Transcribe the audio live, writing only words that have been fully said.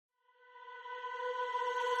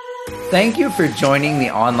Thank you for joining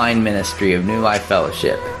the online ministry of New Life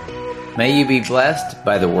Fellowship. May you be blessed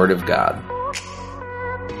by the Word of God.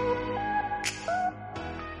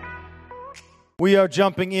 We are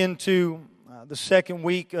jumping into the second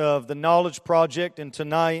week of the Knowledge Project, and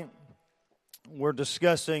tonight we're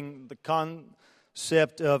discussing the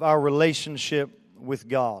concept of our relationship with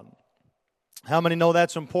God. How many know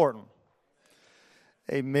that's important?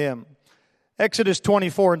 Amen. Exodus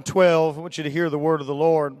 24 and 12, I want you to hear the word of the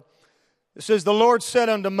Lord. It says, "The Lord said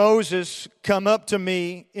unto Moses, Come up to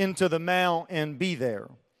me into the mount and be there.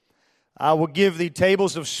 I will give thee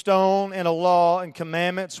tables of stone and a law and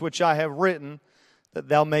commandments which I have written, that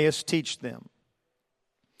thou mayest teach them.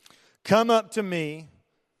 Come up to me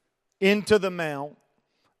into the mount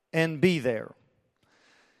and be there."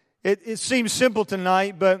 It seems simple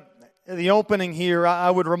tonight, but in the opening here, I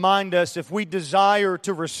would remind us, if we desire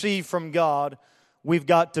to receive from God, we've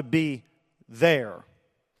got to be there.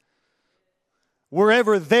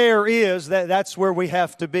 Wherever there is, that's where we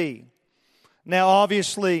have to be. Now,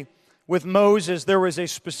 obviously, with Moses, there was a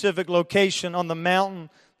specific location on the mountain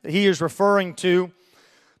that he is referring to.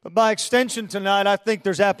 But by extension tonight, I think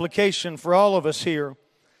there's application for all of us here.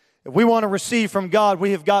 If we want to receive from God,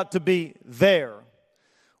 we have got to be there.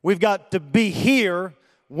 We've got to be here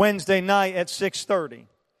Wednesday night at 6:30.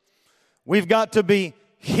 We've got to be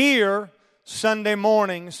here Sunday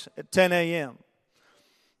mornings at 10 a.m.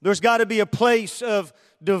 There's got to be a place of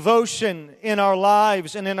devotion in our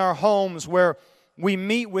lives and in our homes where we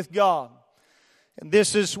meet with God. And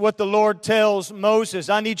this is what the Lord tells Moses.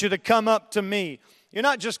 I need you to come up to me. You're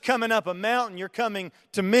not just coming up a mountain, you're coming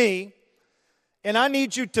to me. And I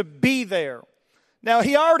need you to be there. Now,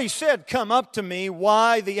 he already said, come up to me.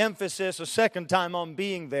 Why the emphasis a second time on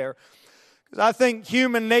being there? Because I think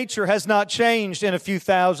human nature has not changed in a few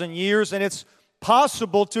thousand years, and it's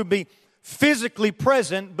possible to be physically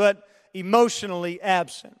present, but emotionally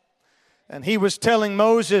absent. And he was telling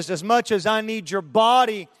Moses, as much as I need your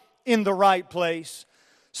body in the right place,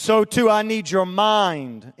 so too I need your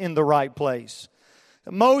mind in the right place.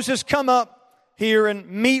 Moses, come up here and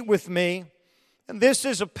meet with me. And this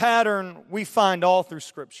is a pattern we find all through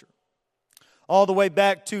Scripture. All the way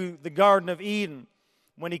back to the Garden of Eden,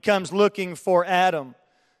 when he comes looking for Adam.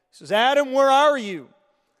 He says, Adam, where are you?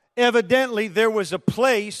 Evidently, there was a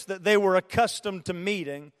place that they were accustomed to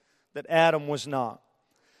meeting that Adam was not.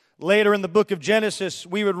 Later in the book of Genesis,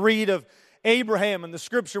 we would read of Abraham, and the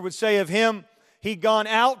Scripture would say of him, he'd gone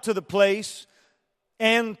out to the place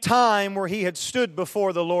and time where he had stood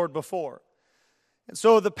before the Lord before. And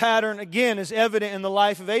so the pattern, again, is evident in the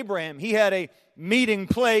life of Abraham. He had a meeting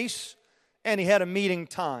place and he had a meeting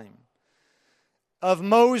time. Of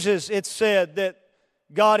Moses, it said that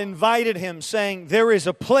God invited him, saying, there is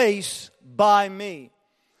a place by me.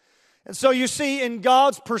 And so you see, in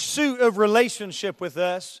God's pursuit of relationship with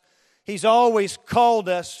us, He's always called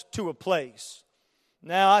us to a place.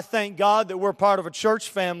 Now, I thank God that we're part of a church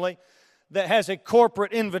family that has a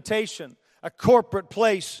corporate invitation, a corporate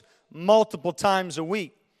place multiple times a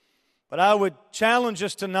week. But I would challenge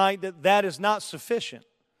us tonight that that is not sufficient.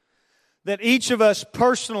 That each of us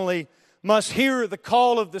personally must hear the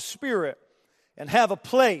call of the Spirit and have a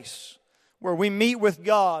place where we meet with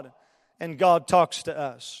God and God talks to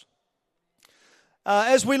us.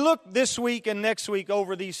 As we look this week and next week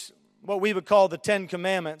over these, what we would call the 10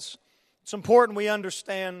 Commandments, it's important we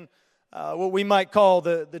understand what we might call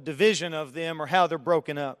the division of them or how they're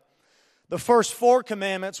broken up. The first 4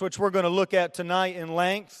 commandments, which we're going to look at tonight in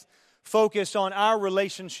length, focus on our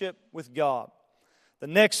relationship with God. The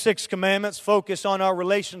next 6 commandments focus on our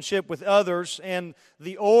relationship with others, and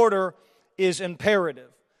the order is imperative.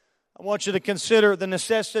 I want you to consider the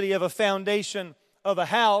necessity of a foundation of a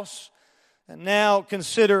house, and now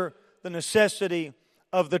consider the necessity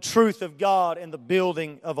of the truth of God in the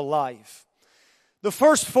building of a life. The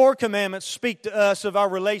first 4 commandments speak to us of our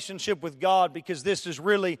relationship with God because this is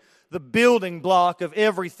really the building block of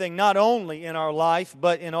everything, not only in our life,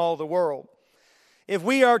 but in all the world. If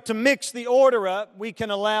we are to mix the order up, we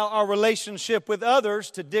can allow our relationship with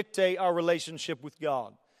others to dictate our relationship with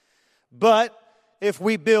God. But if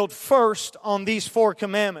we build first on these 4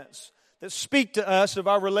 commandments that speak to us of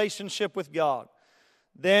our relationship with God,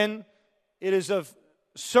 then it is of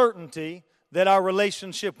certainty that our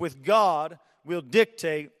relationship with God will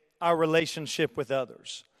dictate our relationship with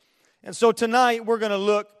others. And so tonight we're going to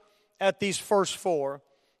look at these first 4.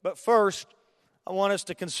 But first, I want us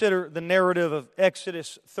to consider the narrative of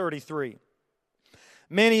Exodus 33.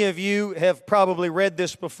 Many of you have probably read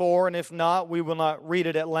this before, and if not, we will not read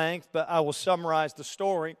it at length, but I will summarize the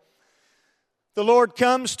story. The Lord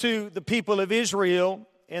comes to the people of Israel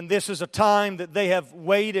and this is a time that they have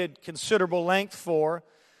waited considerable length for.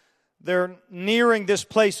 They're nearing this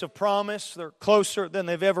place of promise. They're closer than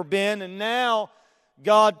they've ever been, and now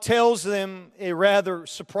God tells them a rather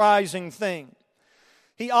surprising thing.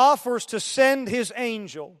 He offers to send His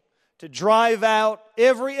angel to drive out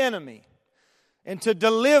every enemy and to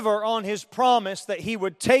deliver on His promise that He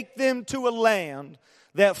would take them to a land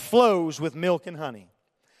that flows with milk and honey.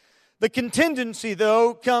 The contingency,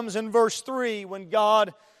 though, comes in verse 3 when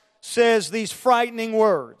God says these frightening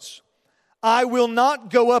words, I will not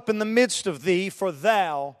go up in the midst of thee, for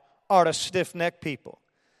thou art a stiff-necked people.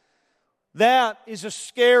 That is a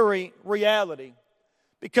scary reality,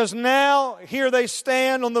 because now here they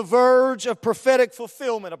stand on the verge of prophetic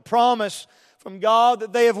fulfillment, a promise from God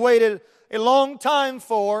that they have waited a long time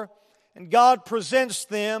for, and God presents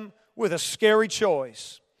them with a scary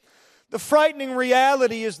choice. The frightening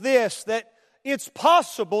reality is this, that it's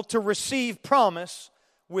possible to receive promise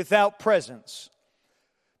without presence.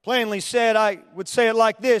 Plainly said, I would say it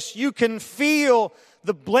like this, you can feel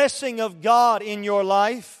the blessing of God in your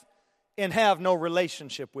life and have no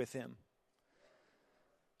relationship with Him.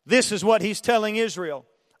 This is what He's telling Israel.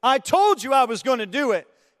 I told you I was going to do it,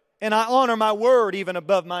 and I honor my word even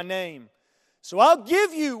above my name. So I'll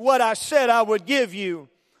give you what I said I would give you,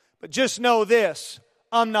 but just know this,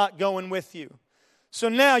 I'm not going with you. So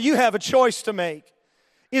now you have a choice to make.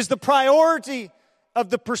 Is the priority of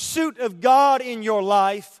the pursuit of God in your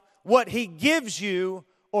life what He gives you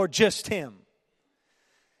or just Him?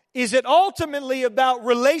 Is it ultimately about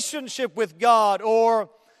relationship with God or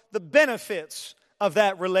the benefits of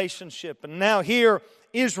that relationship? And now here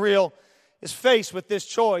Israel is faced with this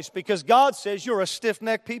choice because God says you're a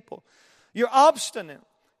stiff-necked people. You're obstinate.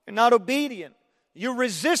 You're not obedient. You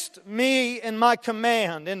resist me and my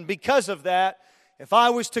command. And because of that, if I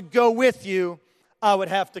was to go with you, I would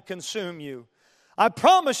have to consume you. I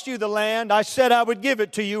promised you the land. I said I would give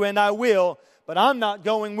it to you, and I will. But I'm not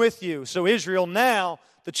going with you. So Israel, now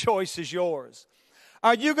the choice is yours.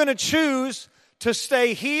 Are you going to choose to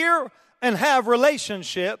stay here and have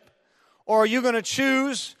relationship? Or are you going to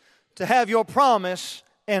choose to have your promise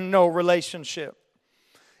and no relationship?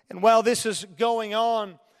 And while this is going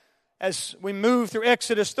on, as we move through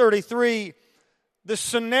Exodus 33, the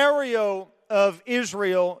scenario of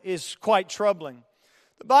Israel is quite troubling.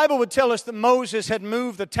 The Bible would tell us that Moses had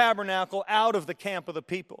moved the tabernacle out of the camp of the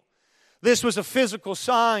people. This was a physical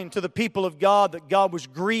sign to the people of God that God was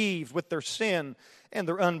grieved with their sin and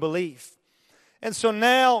their unbelief. And so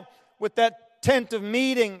now, with that tent of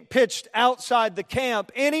meeting pitched outside the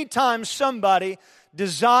camp, anytime somebody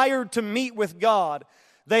desired to meet with God,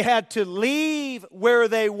 they had to leave where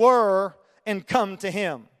they were and come to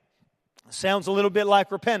Him. Sounds a little bit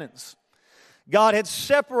like repentance. God had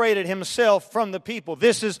separated Himself from the people.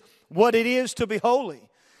 This is what it is to be holy.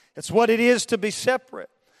 It's what it is to be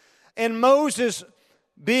separate. And Moses,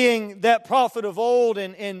 being that prophet of old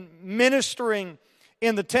and ministering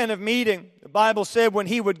in the tent of meeting, the Bible said when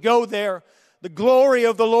he would go there, the glory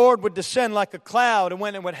of the Lord would descend like a cloud. And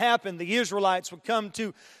when it would happen, the Israelites would come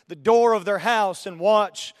to the door of their house and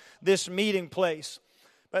watch this meeting place.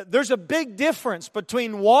 But there's a big difference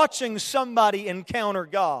between watching somebody encounter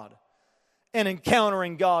God and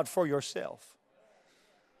encountering God for yourself.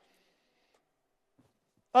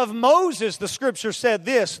 Of Moses, the Scripture said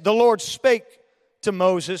this, the Lord spake to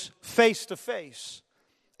Moses face to face,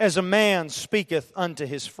 as a man speaketh unto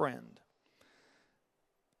his friend.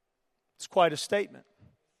 It's quite a statement.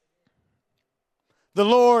 The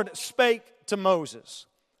Lord spake to Moses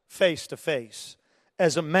face to face,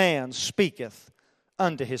 as a man speaketh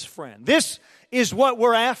unto his friend. This is what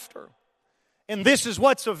we're after, and this is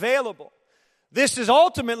what's available. This is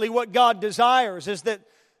ultimately what God desires, is that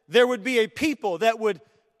there would be a people that would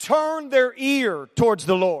turn their ear towards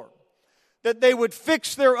the Lord, that they would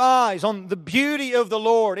fix their eyes on the beauty of the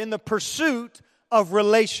Lord in the pursuit of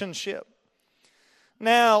relationship.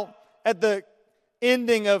 Now, at the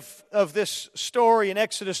ending of this story in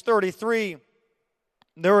Exodus 33,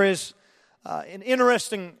 there is an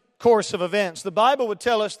interesting course of events. The Bible would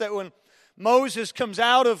tell us that when Moses comes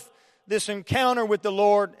out of this encounter with the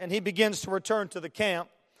Lord and he begins to return to the camp,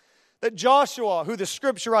 that Joshua, who the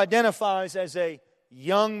Scripture identifies as a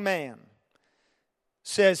young man,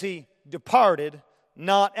 says he departed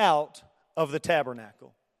not out of the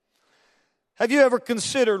tabernacle. Have you ever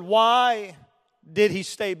considered why did he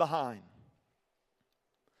stay behind?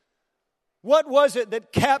 What was it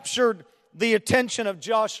that captured the attention of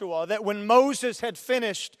Joshua, that when Moses had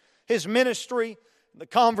finished his ministry, the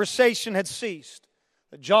conversation had ceased,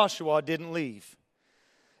 that Joshua didn't leave?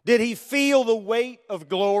 Did he feel the weight of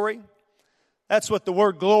glory? That's what the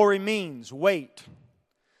word glory means, weight.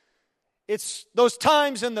 It's those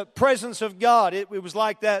times in the presence of God. It was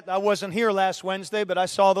like that. I wasn't here last Wednesday, but I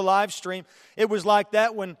saw the live stream. It was like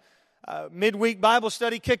that when midweek Bible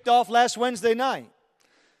study kicked off last Wednesday night.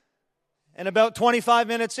 And about 25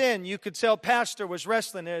 minutes in, you could tell Pastor was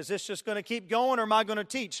wrestling. Is this just going to keep going, or am I going to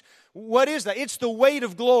teach? What is that? It's the weight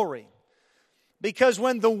of glory. Because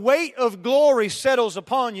when the weight of glory settles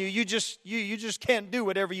upon you, you just can't do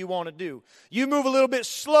whatever you want to do. You move a little bit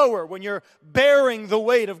slower when you're bearing the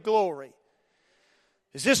weight of glory.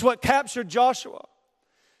 Is this what captured Joshua?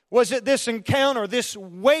 Was it this encounter, this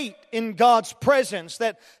weight in God's presence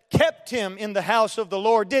that kept him in the house of the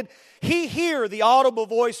Lord? Did he hear the audible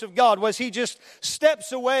voice of God? Was he just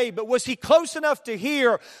steps away? But was he close enough to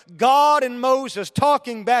hear God and Moses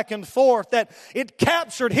talking back and forth that it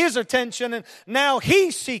captured his attention, and now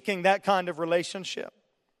he's seeking that kind of relationship?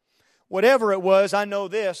 Whatever it was, I know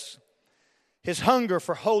this: his hunger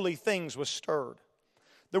for holy things was stirred.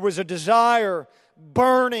 There was a desire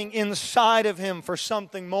burning inside of him for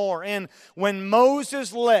something more. And when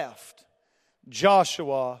Moses left,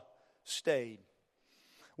 Joshua stayed.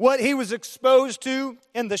 What he was exposed to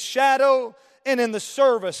in the shadow and in the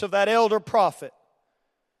service of that elder prophet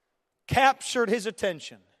captured his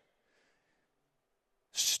attention,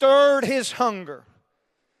 stirred his hunger,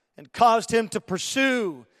 and caused him to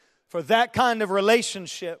pursue for that kind of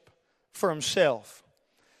relationship for himself.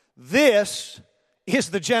 This is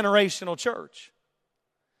the generational church.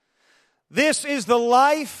 This is the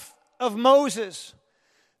life of Moses,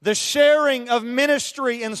 the sharing of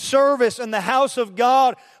ministry and service in the house of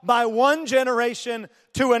God by one generation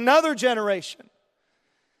to another generation.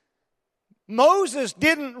 Moses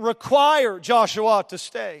didn't require Joshua to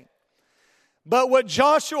stay, but what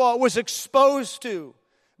Joshua was exposed to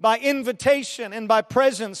by invitation and by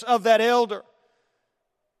presence of that elder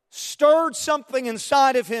stirred something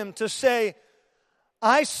inside of him to say,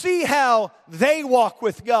 I see how they walk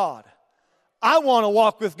with God. I want to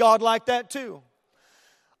walk with God like that too.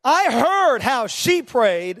 I heard how she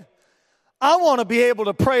prayed. I want to be able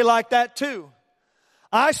to pray like that too.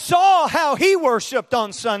 I saw how he worshiped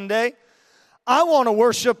on Sunday. I want to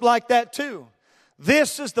worship like that too.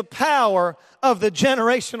 This is the power of the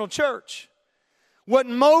generational church. What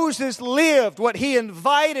Moses lived, what he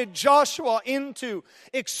invited Joshua into,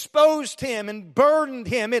 exposed him and burdened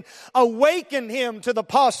him. It awakened him to the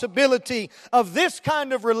possibility of this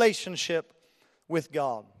kind of relationship with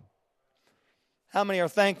God. How many are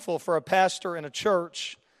thankful for a pastor and a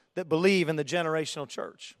church that believe in the generational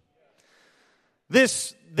church?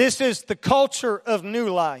 This is the culture of New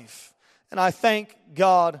Life, and I thank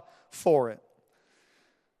God for it.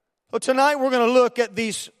 Well, tonight we're going to look at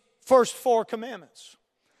these first 4 commandments.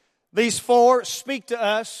 These 4 speak to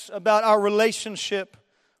us about our relationship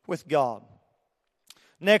with God.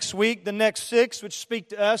 Next week, the next 6, which speak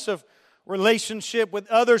to us of relationship with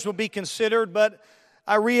others, will be considered, but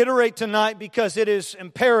I reiterate tonight because it is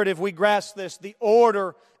imperative we grasp this. The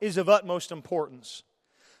order is of utmost importance.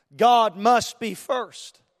 God must be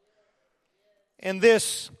first. And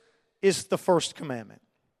this is the first commandment.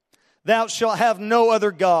 Thou shalt have no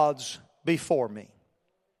other gods before me.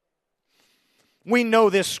 We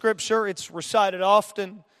know this scripture. It's recited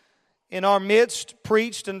often in our midst,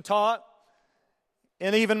 preached and taught,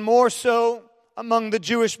 and even more so among the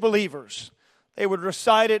Jewish believers. They would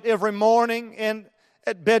recite it every morning and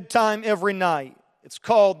at bedtime every night. It's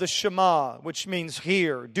called the Shema, which means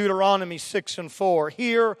hear. Deuteronomy 6:4.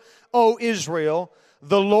 Hear, O Israel,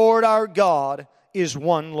 the Lord our God is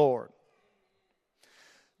one Lord.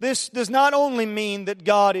 This does not only mean that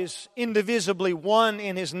God is indivisibly one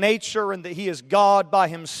in His nature and that He is God by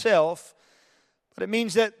Himself, but it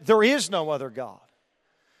means that there is no other God.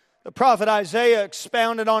 The prophet Isaiah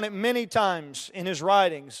expounded on it many times in his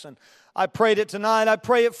writings, and I prayed it tonight. I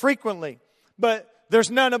pray it frequently, but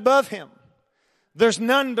there's none above Him. There's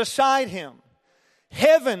none beside Him.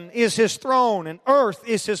 Heaven is His throne and earth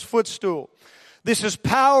is His footstool. This is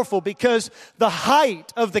powerful because the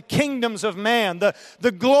height of the kingdoms of man,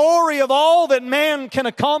 the glory of all that man can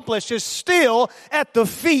accomplish is still at the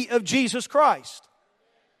feet of Jesus Christ.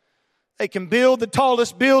 They can build the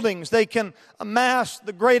tallest buildings. They can amass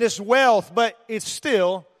the greatest wealth, but it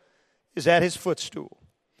still is at His footstool.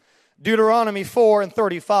 Deuteronomy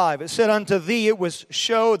 4:35, it said, Unto thee it was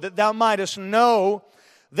showed that thou mightest know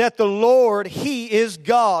that the Lord, He is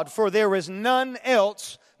God, for there is none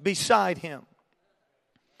else beside Him.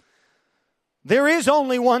 There is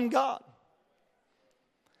only one God.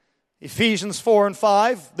 Ephesians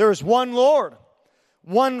 4:5, there is one Lord,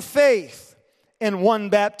 one faith, and one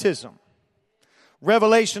baptism.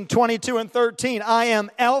 Revelation 22:13, I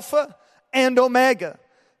am Alpha and Omega,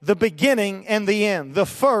 the beginning and the end, the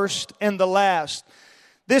first and the last.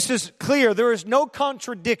 This is clear. There is no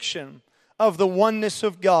contradiction of the oneness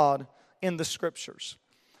of God in the Scriptures.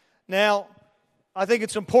 Now, I think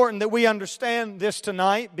it's important that we understand this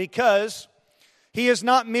tonight because He is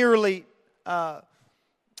not merely,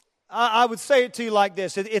 I would say it to you like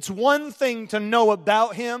this. It's one thing to know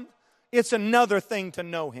about Him. It's another thing to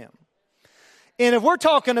know Him. And if we're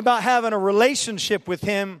talking about having a relationship with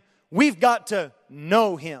Him, we've got to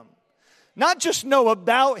know Him. Not just know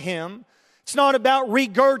about Him. It's not about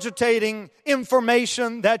regurgitating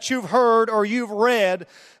information that you've heard or you've read,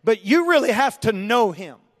 but you really have to know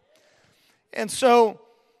Him. And so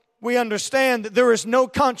we understand that there is no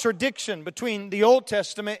contradiction between the Old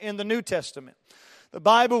Testament and the New Testament. The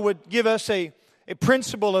Bible would give us a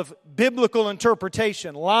principle of biblical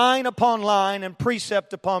interpretation, line upon line and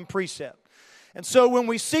precept upon precept. And so when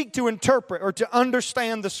we seek to interpret or to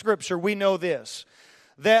understand the Scripture, we know this,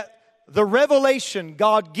 that the revelation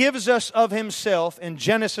God gives us of Himself in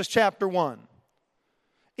Genesis chapter 1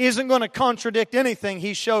 isn't going to contradict anything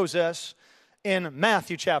He shows us in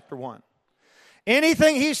Matthew chapter 1.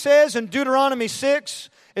 Anything He says in Deuteronomy 6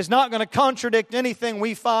 is not going to contradict anything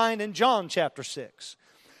we find in John chapter 6.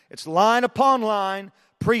 It's line upon line,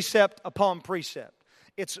 precept upon precept.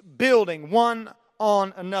 It's building one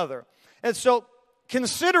on another. And so,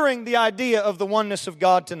 considering the idea of the oneness of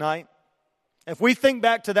God tonight, if we think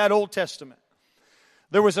back to that Old Testament,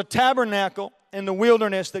 there was a tabernacle in the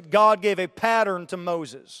wilderness that God gave a pattern to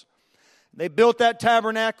Moses. They built that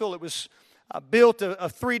tabernacle. It was built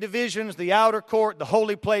of 3 divisions, the outer court, the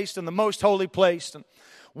holy place, and the most holy place. And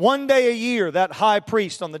one day a year, that high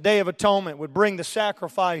priest on the Day of Atonement would bring the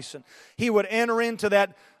sacrifice, and he would enter into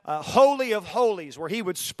that holy of holies where he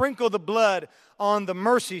would sprinkle the blood on the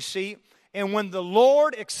mercy seat. And when the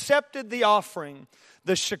Lord accepted the offering,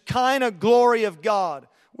 the Shekinah glory of God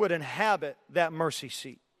would inhabit that mercy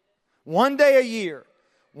seat. One day a year,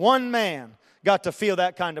 one man got to feel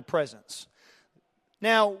that kind of presence.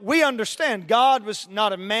 Now, we understand God was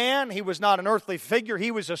not a man. He was not an earthly figure. He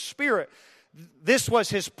was a spirit. This was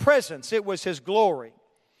His presence. It was His glory.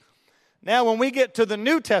 Now, when we get to the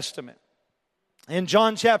New Testament, in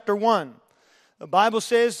John chapter 1, the Bible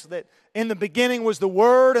says that in the beginning was the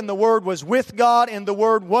Word, and the Word was with God, and the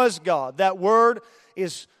Word was God. That word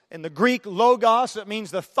is in the Greek logos. It means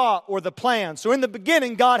the thought or the plan. So in the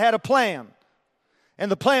beginning, God had a plan. And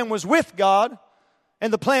the plan was with God,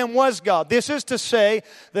 and the plan was God. This is to say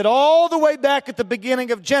that all the way back at the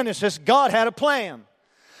beginning of Genesis, God had a plan.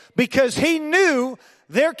 Because He knew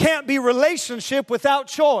there can't be relationship without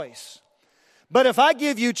choice. But if I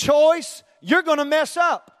give you choice, you're going to mess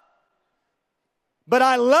up. But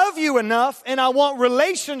I love you enough and I want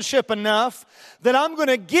relationship enough that I'm going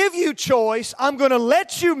to give you choice. I'm going to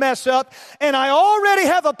let you mess up, and I already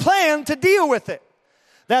have a plan to deal with it.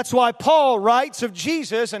 That's why Paul writes of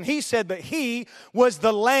Jesus, and he said that He was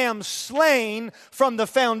the lamb slain from the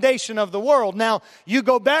foundation of the world. Now, you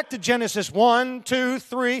go back to Genesis 1, 2,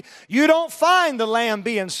 3. You don't find the lamb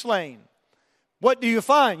being slain. What do you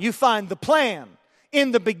find? You find the plan.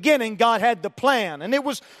 In the beginning, God had the plan, and it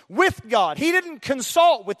was with God. He didn't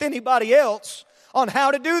consult with anybody else on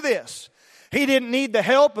how to do this. He didn't need the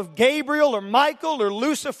help of Gabriel or Michael or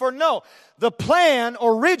Lucifer. No, the plan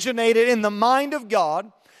originated in the mind of God,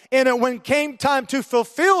 and when it came time to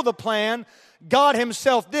fulfill the plan, God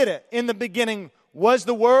Himself did it. In the beginning was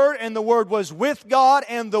the Word, and the Word was with God,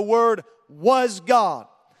 and the Word was God.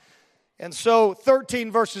 And so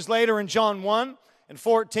 13 verses later in John 1, and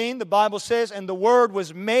 14, the Bible says, and the Word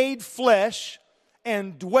was made flesh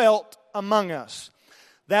and dwelt among us.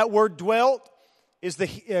 That word dwelt is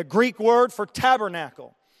the Greek word for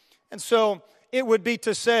tabernacle. And so it would be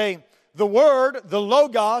to say, the Word, the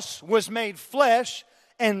Logos, was made flesh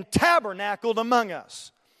and tabernacled among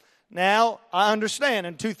us. Now, I understand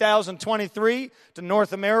in 2023, to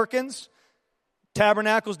North Americans,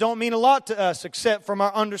 tabernacles don't mean a lot to us except from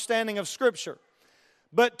our understanding of Scripture.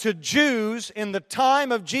 But to Jews in the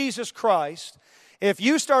time of Jesus Christ, if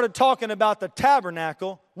you started talking about the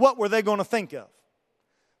tabernacle, what were they going to think of?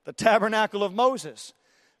 The tabernacle of Moses.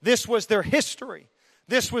 This was their history.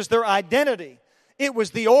 This was their identity. It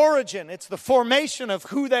was the origin. It's the formation of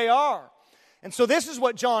who they are. And so this is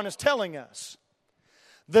what John is telling us.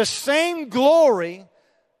 The same glory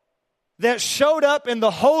that showed up in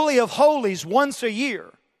the Holy of Holies once a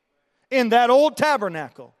year in that old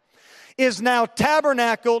tabernacle is now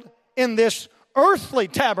tabernacled in this earthly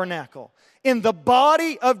tabernacle, in the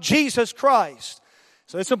body of Jesus Christ.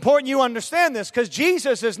 So it's important you understand this, because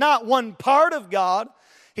Jesus is not one part of God.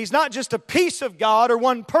 He's not just a piece of God or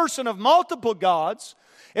one person of multiple gods.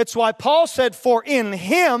 It's why Paul said, for in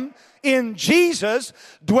Him, in Jesus,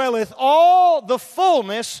 dwelleth all the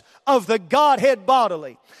fullness of the Godhead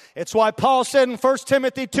bodily. It's why Paul said in 1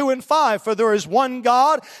 Timothy 2:5, for there is one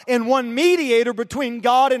God and one mediator between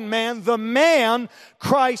God and man, the man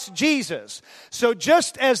Christ Jesus. So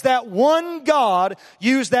just as that one God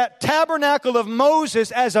used that tabernacle of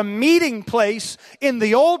Moses as a meeting place in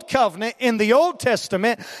the Old Covenant, in the Old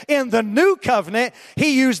Testament, in the New Covenant,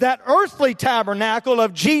 He used that earthly tabernacle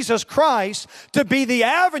of Jesus Christ to be the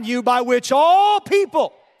avenue by which all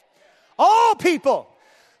people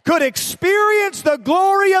could experience the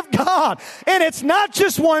glory of God. And it's not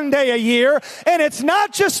just one day a year, and it's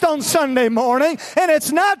not just on Sunday morning, and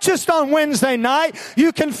it's not just on Wednesday night.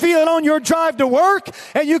 You can feel it on your drive to work,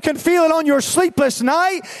 and you can feel it on your sleepless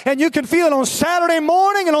night, and you can feel it on Saturday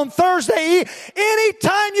morning and on Thursday evening.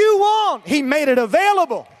 Anytime you want, He made it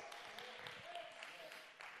available.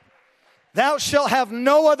 Thou shalt have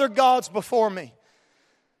no other gods before me.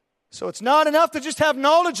 So it's not enough to just have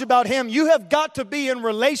knowledge about Him. You have got to be in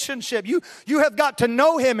relationship. You have got to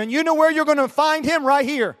know Him. And you know where you're going to find Him? Right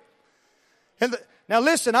here. Now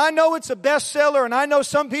listen, I know it's a bestseller, and I know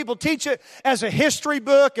some people teach it as a history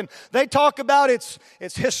book, and they talk about it's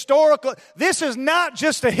historical. This is not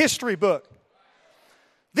just a history book.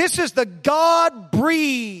 This is the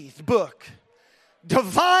God-breathed book.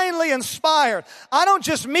 Divinely inspired. I don't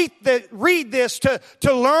just read this to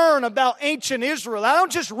learn about ancient Israel. I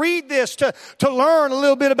don't just read this to learn a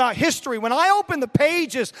little bit about history. When I open the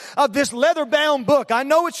pages of this leather-bound book, I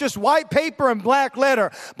know it's just white paper and black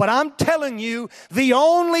letter, but I'm telling you, the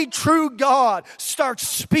only true God starts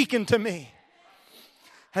speaking to me.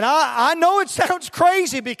 And I know it sounds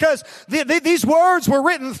crazy because these words were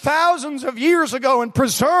written thousands of years ago and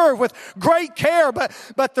preserved with great care, but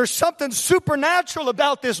there's something supernatural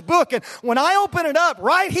about this book. And when I open it up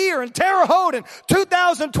right here in Terre Haute in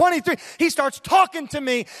 2023, He starts talking to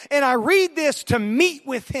me, and I read this to meet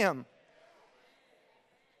with Him.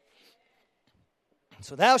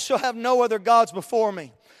 So thou shalt have no other gods before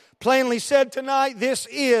me. Plainly said tonight, this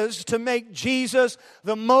is to make Jesus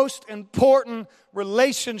the most important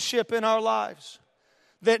relationship in our lives.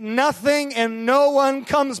 That nothing and no one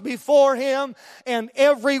comes before Him, and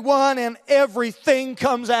everyone and everything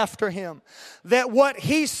comes after Him. That what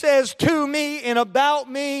He says to me and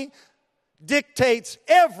about me dictates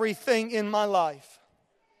everything in my life.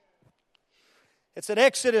 It's at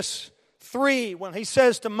Exodus 3 when He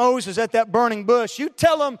says to Moses at that burning bush, you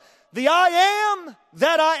tell him, the I am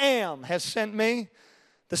that I am has sent me,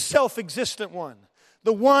 the self-existent one,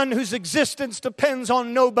 the one whose existence depends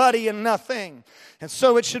on nobody and nothing. And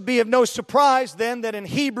so it should be of no surprise then that in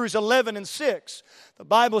Hebrews 11:6, the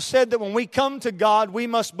Bible said that when we come to God, we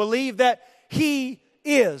must believe that He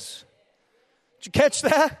is. Did you catch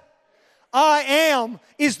that? I am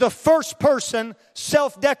is the first person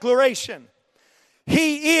self-declaration.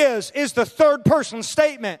 He is the third person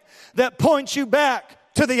statement that points you back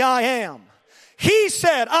to the I am. He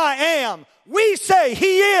said, I am. We say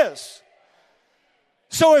He is.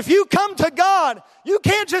 So if you come to God, you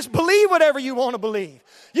can't just believe whatever you want to believe.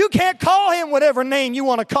 You can't call Him whatever name you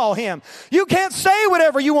want to call Him. You can't say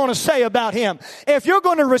whatever you want to say about Him. If you're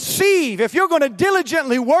going to receive, if you're going to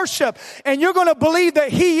diligently worship, and you're going to believe that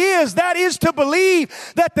He is, that is to believe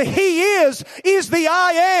that the He is the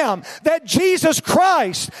I am, that Jesus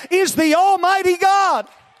Christ is the Almighty God.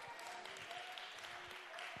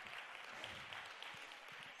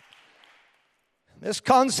 This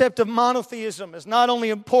concept of monotheism is not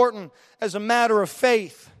only important as a matter of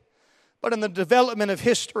faith, but in the development of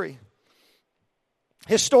history.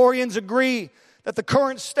 Historians agree that the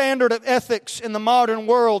current standard of ethics in the modern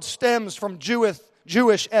world stems from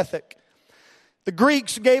Jewish ethic. The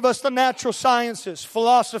Greeks gave us the natural sciences,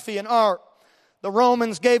 philosophy, and art. The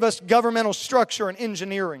Romans gave us governmental structure and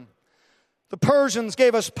engineering. The Persians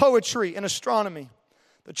gave us poetry and astronomy.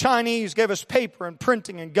 The Chinese gave us paper and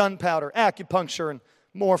printing and gunpowder, acupuncture, and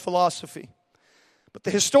more philosophy. But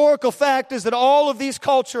the historical fact is that all of these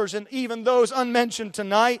cultures, and even those unmentioned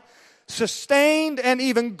tonight, sustained and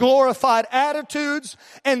even glorified attitudes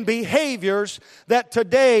and behaviors that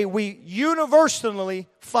today we universally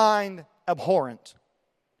find abhorrent.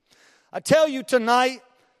 I tell you tonight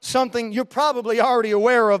something you're probably already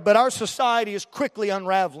aware of, but our society is quickly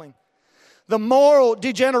unraveling. The moral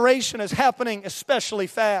degeneration is happening especially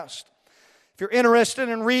fast. If you're interested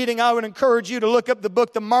in reading, I would encourage you to look up the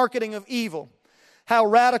book, The Marketing of Evil. How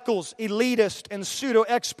radicals, elitists, and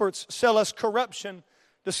pseudo-experts sell us corruption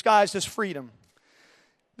disguised as freedom.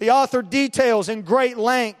 The author details in great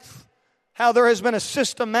length how there has been a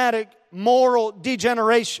systematic moral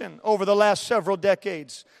degeneration over the last several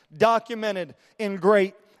decades, documented in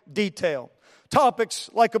great detail. Topics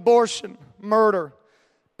like abortion, murder,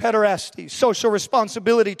 pederasty, social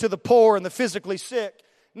responsibility to the poor and the physically sick.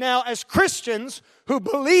 Now, as Christians who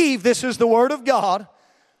believe this is the Word of God,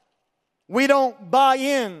 we don't buy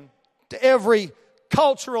in to every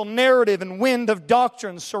cultural narrative and wind of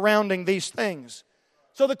doctrine surrounding these things.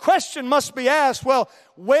 So the question must be asked, well,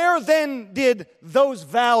 where then did those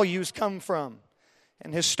values come from?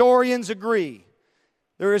 And historians agree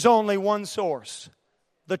there is only one source,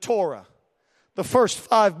 the Torah, the first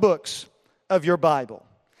 5 books of your Bible.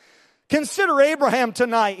 Consider Abraham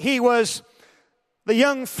tonight. He was the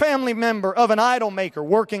young family member of an idol maker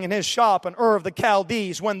working in his shop in Ur of the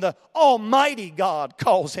Chaldees when the Almighty God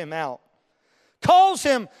calls him out. Calls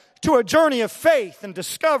him to a journey of faith and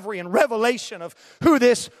discovery and revelation of who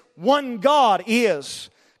this one God is,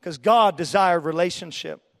 because God desired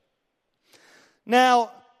relationship.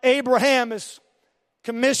 Now, Abraham is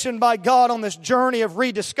commissioned by God on this journey of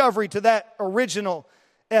rediscovery to that original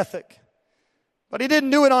ethic. But he didn't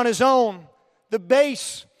do it on his own. The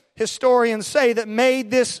base, historians say, that made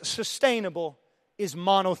this sustainable is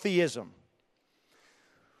monotheism.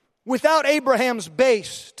 Without Abraham's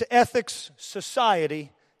base to ethics,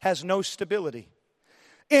 society has no stability.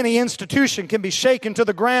 Any institution can be shaken to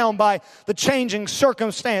the ground by the changing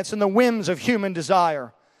circumstance and the whims of human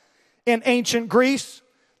desire. In ancient Greece,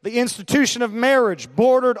 the institution of marriage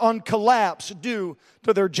bordered on collapse due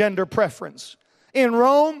to their gender preference. In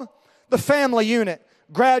Rome, the family unit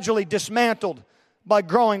gradually dismantled by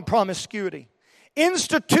growing promiscuity.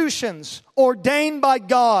 Institutions ordained by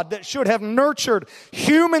God that should have nurtured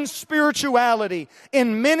human spirituality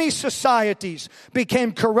in many societies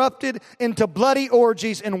became corrupted into bloody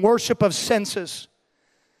orgies and worship of senses.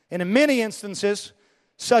 And in many instances,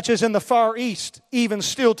 such as in the Far East, even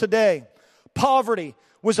still today, poverty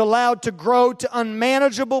was allowed to grow to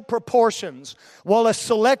unmanageable proportions, while a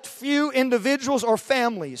select few individuals or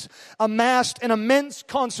families amassed an immense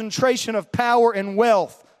concentration of power and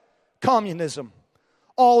wealth. Communism.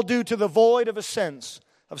 All due to the void of a sense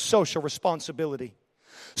of social responsibility.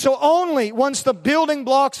 So only once the building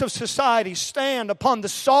blocks of society stand upon the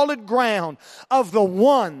solid ground of the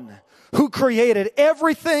one who created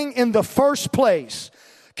everything in the first place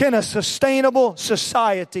can a sustainable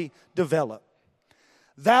society develop.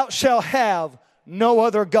 Thou shalt have no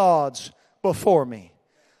other gods before me.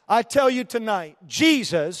 I tell you tonight,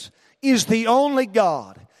 Jesus is the only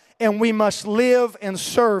God, and we must live and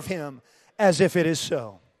serve Him as if it is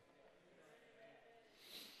so.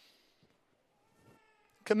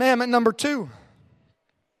 Commandment number 2.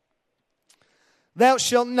 Thou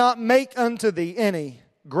shalt not make unto thee any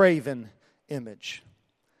graven image.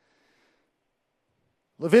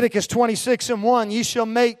 Leviticus 26:1, ye shall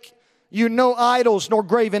make you no idols nor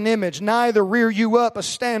graven image, neither rear you up a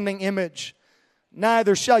standing image,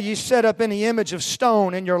 neither shall ye set up any image of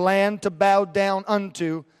stone in your land to bow down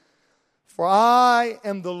unto, for I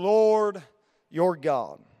am the Lord your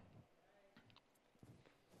God.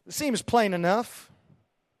 It seems plain enough.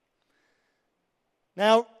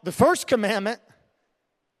 Now, the first commandment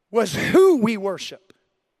was who we worship.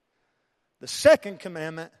 The second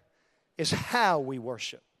commandment is how we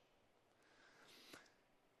worship.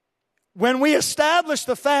 When we establish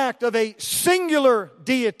the fact of a singular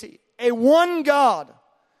deity, a one God,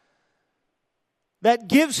 that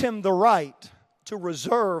gives Him the right to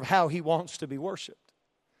reserve how He wants to be worshiped.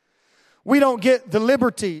 We don't get the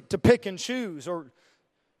liberty to pick and choose or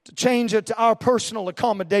to change it to our personal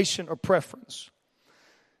accommodation or preference.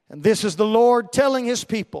 And this is the Lord telling His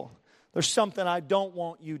people, there's something I don't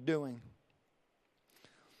want you doing.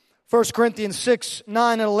 1 Corinthians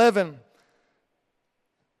 6:9 and 11.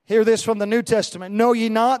 Hear this from the New Testament. Know ye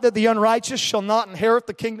not that the unrighteous shall not inherit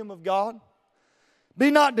the kingdom of God?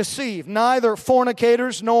 Be not deceived, neither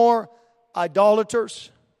fornicators, nor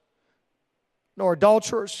idolaters, nor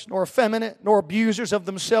adulterers, nor effeminate, nor abusers of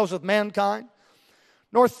themselves with mankind,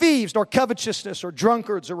 nor thieves, nor covetousness, or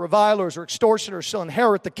drunkards, or revilers, or extortioners shall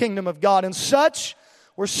inherit the kingdom of God. And such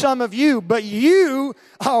were some of you, but you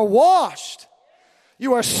are washed.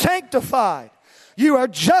 You are sanctified. You are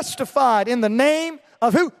justified in the name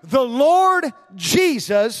of who? The Lord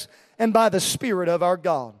Jesus, and by the Spirit of our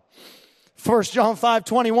God. 1 John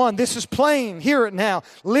 5:21. This is plain. Hear it now.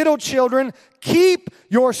 Little children, keep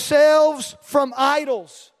yourselves from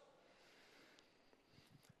idols.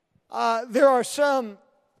 There are some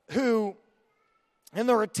who, in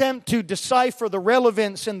their attempt to decipher the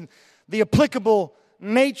relevance and the applicable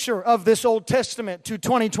nature of this Old Testament to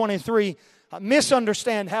 2023,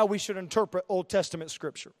 misunderstand how we should interpret Old Testament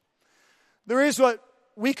Scripture. There is what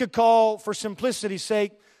we could call, for simplicity's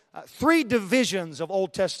sake, 3 divisions of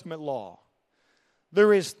Old Testament law.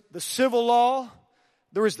 There is the civil law,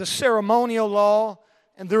 there is the ceremonial law,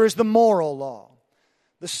 and there is the moral law.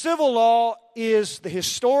 The civil law is the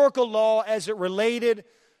historical law as it related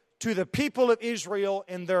to the people of Israel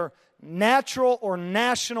in their natural or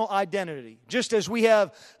national identity. Just as we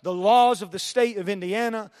have the laws of the state of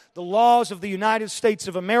Indiana, the laws of the United States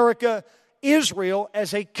of America, Israel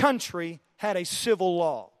as a country had a civil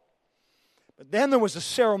law. But then there was a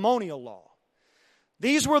ceremonial law.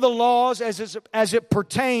 These were the laws as it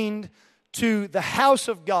pertained to the house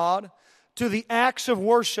of God, to the acts of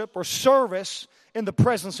worship or service in the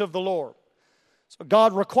presence of the Lord. So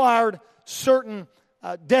God required certain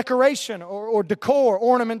decoration or decor,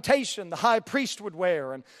 ornamentation the high priest would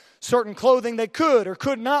wear, and certain clothing they could or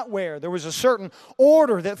could not wear. There was a certain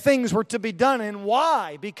order that things were to be done. And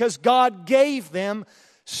why? Because God gave them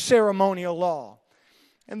ceremonial law.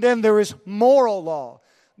 And then there is moral law.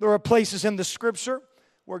 There are places in the Scripture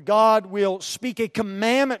where God will speak a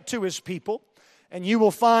commandment to His people, and you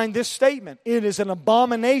will find this statement: it is an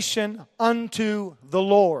abomination unto the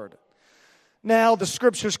Lord. Now, the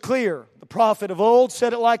Scripture's clear. The prophet of old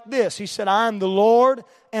said it like this. He said, I am the Lord,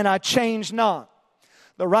 and I change not.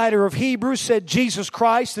 The writer of Hebrews said Jesus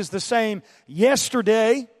Christ is the same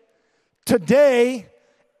yesterday, today,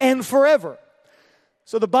 and forever.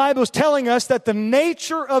 So the Bible is telling us that the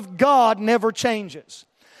nature of God never changes.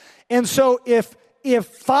 And so if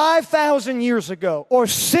 5,000 years ago or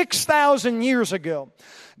 6,000 years ago,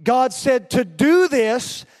 God said to do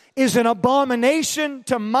this is an abomination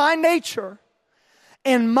to my nature,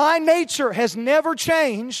 and my nature has never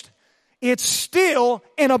changed, it's still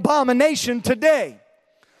an abomination today.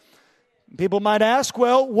 People might ask,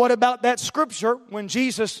 well, what about that scripture when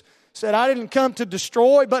Jesus said, I didn't come to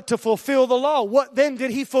destroy but to fulfill the law? What then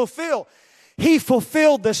did He fulfill? He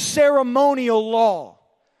fulfilled the ceremonial law.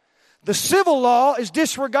 The civil law is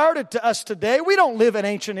disregarded to us today. We don't live in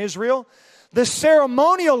ancient Israel. The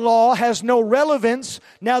ceremonial law has no relevance.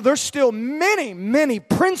 Now, there's still many, many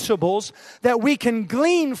principles that we can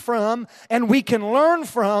glean from and we can learn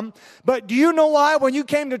from. But do you know why when you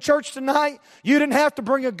came to church tonight, you didn't have to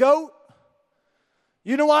bring a goat?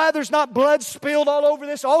 You know why there's not blood spilled all over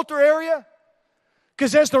this altar area?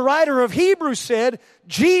 Because as the writer of Hebrews said,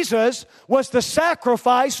 Jesus was the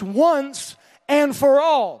sacrifice once and for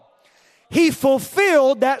all. He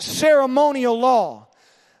fulfilled that ceremonial law.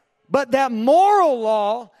 But that moral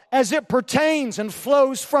law, as it pertains and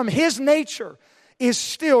flows from His nature, is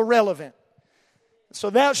still relevant. So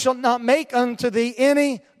thou shalt not make unto thee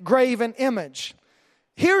any graven image.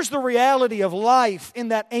 Here's the reality of life in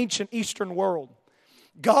that ancient Eastern world.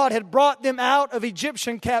 God had brought them out of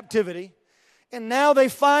Egyptian captivity, and now they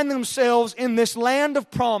find themselves in this land of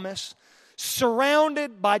promise,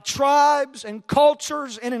 surrounded by tribes and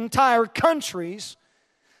cultures and entire countries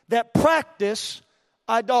that practice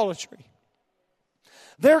idolatry.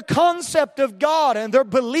 Their concept of God and their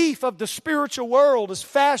belief of the spiritual world is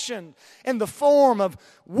fashioned in the form of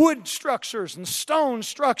wood structures and stone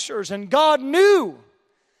structures. And God knew,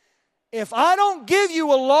 if I don't give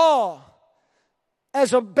you a law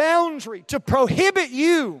as a boundary to prohibit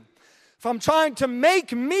you from trying to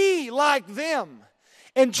make me like them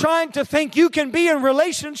and trying to think you can be in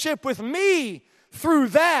relationship with me through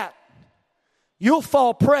that, you'll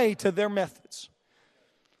fall prey to their methods.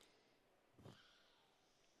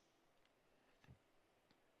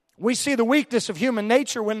 We see the weakness of human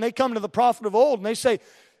nature when they come to the prophet of old and they say,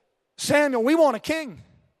 Samuel, we want a king.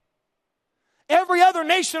 Every other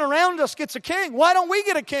nation around us gets a king. Why don't we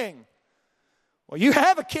get a king? Well, you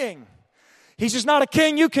have a king. He's just not a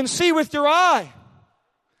king you can see with your eye.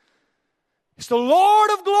 It's the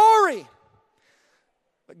Lord of glory.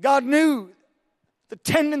 But God knew the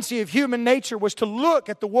tendency of human nature was to look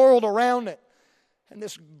at the world around it. And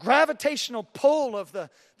this gravitational pull of the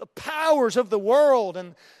powers of the world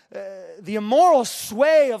and the immoral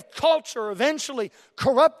sway of culture eventually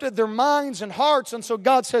corrupted their minds and hearts. And so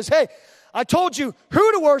God says, hey, I told you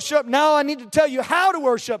who to worship. Now I need to tell you how to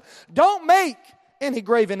worship. Don't make any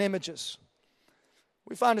graven images.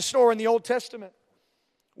 We find a story in the Old Testament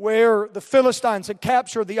where the Philistines had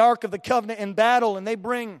captured the Ark of the Covenant in battle, and they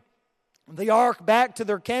bring the Ark back to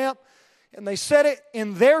their camp, and they set it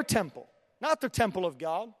in their temple. Not the temple of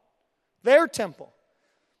God, their temple,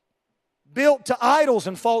 built to idols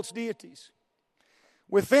and false deities.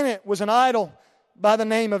 Within it was an idol by the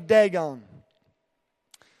name of Dagon.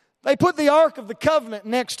 They put the Ark of the Covenant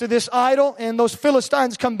next to this idol, and those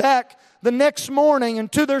Philistines come back the next morning,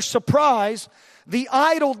 and to their surprise, the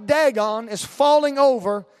idol Dagon is falling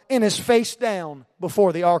over and is face down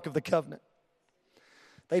before the Ark of the Covenant.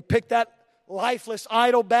 They pick that lifeless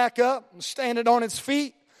idol back up and stand it on its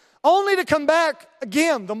feet. only to come back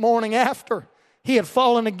again the morning after he had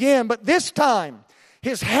fallen again. But this time,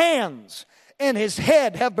 his hands and his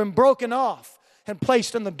head have been broken off and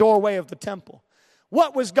placed in the doorway of the temple.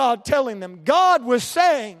 What was God telling them? God was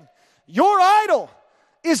saying, your idol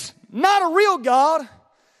is not a real God.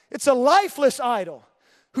 It's a lifeless idol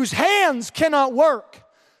whose hands cannot work,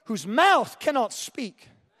 whose mouth cannot speak.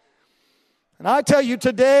 And I tell you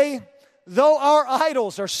today, though our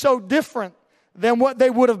idols are so different than what they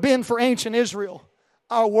would have been for ancient Israel,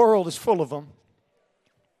 our world is full of them.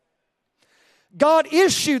 God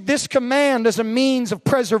issued this command as a means of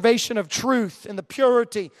preservation of truth and the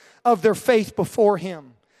purity of their faith before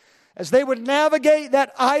Him, as they would navigate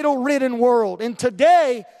that idol-ridden world. And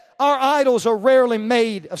today, our idols are rarely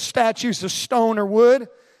made of statues of stone or wood,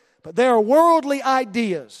 but they are worldly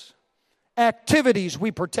ideas, activities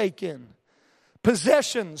we partake in,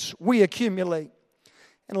 possessions we accumulate.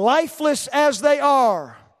 And lifeless as they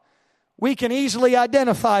are, we can easily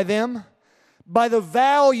identify them by the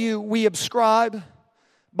value we ascribe,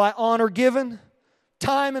 by honor given,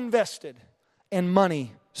 time invested, and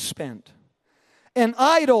money spent. An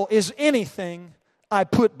idol is anything I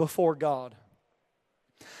put before God.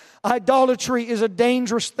 Idolatry is a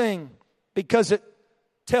dangerous thing because it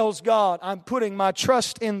tells God, I'm putting my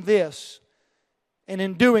trust in this. And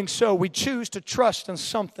in doing so, we choose to trust in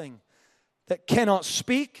something that cannot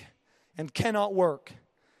speak and cannot work.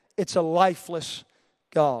 It's a lifeless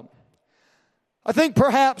God. I think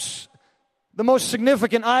perhaps the most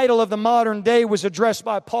significant idol of the modern day was addressed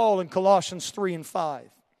by Paul in Colossians 3 and 5.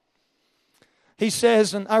 He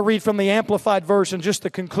says, and I read from the Amplified Version, just the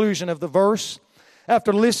conclusion of the verse,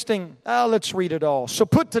 after listing, let's read it all. So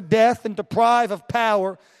put to death and deprive of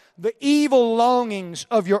power the evil longings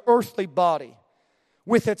of your earthly body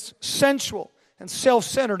with its sensual and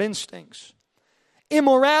self-centered instincts.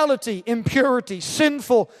 Immorality, impurity,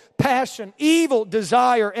 sinful passion, evil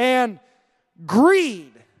desire, and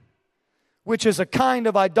greed, which is a kind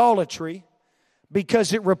of idolatry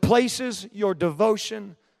because it replaces your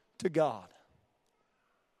devotion to God.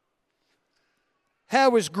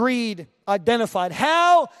 How is greed identified?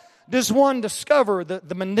 How does one discover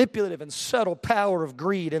the manipulative and subtle power of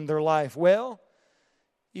greed in their life? Well,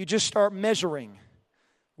 you just start measuring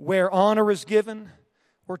where honor is given,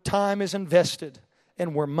 where time is invested,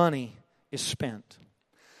 and where money is spent.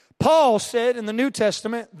 Paul said in the New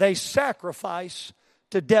Testament, they sacrifice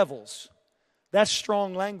to devils. That's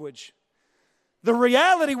strong language. The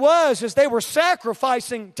reality is they were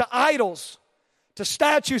sacrificing to idols, to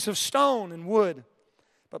statues of stone and wood.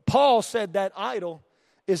 But Paul said that idol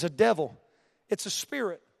is a devil. It's a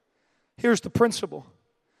spirit. Here's the principle.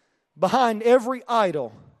 Behind every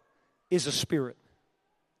idol is a spirit.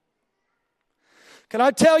 Can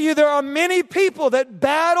I tell you, there are many people that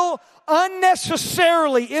battle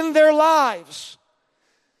unnecessarily in their lives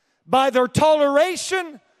by their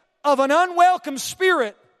toleration of an unwelcome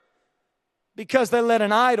spirit because they let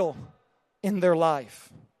an idol in their life.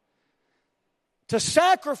 To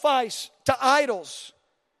sacrifice to idols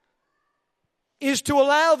is to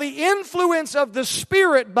allow the influence of the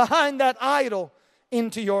spirit behind that idol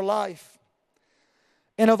into your life.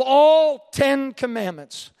 And of all 10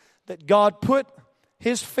 commandments that God put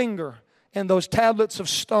His finger in those tablets of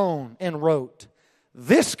stone and wrote,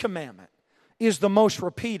 this commandment is the most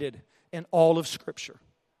repeated in all of Scripture.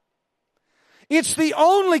 It's the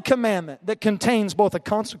only commandment that contains both a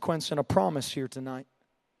consequence and a promise here tonight.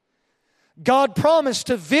 God promised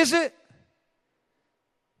to visit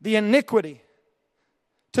the iniquity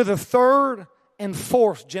to the third and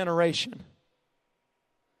fourth generation.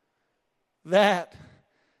 That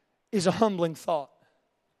is a humbling thought.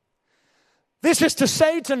 This is to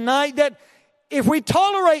say tonight that if we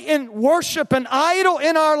tolerate and worship an idol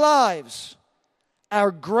in our lives,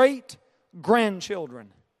 our great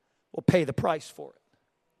grandchildren will pay the price for it.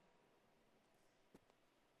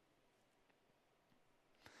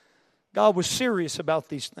 God was serious about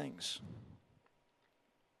these things.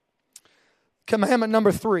 Commandment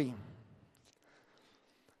number 3.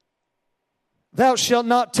 Thou shalt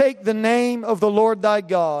not take the name of the Lord thy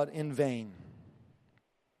God in vain.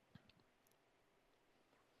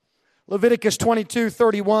 Leviticus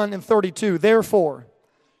 22:31 and 32. Therefore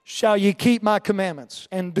shall ye keep my commandments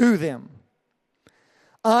and do them.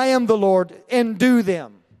 I am the Lord, and do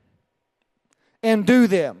them. And do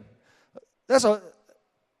them. That's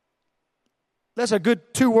a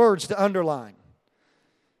good 2 words to underline.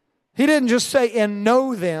 He didn't just say, and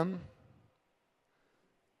know them.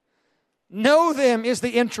 Know them is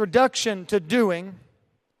the introduction to doing.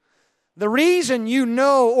 The reason you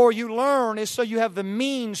know or you learn is so you have the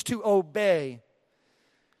means to obey.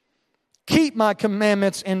 Keep my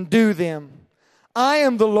commandments and do them. I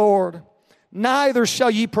am the Lord. Neither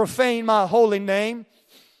shall ye profane my holy name,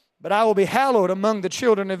 but I will be hallowed among the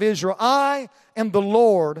children of Israel. I am the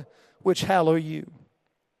Lord which hallow you.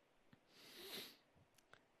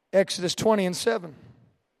 Exodus 20:7.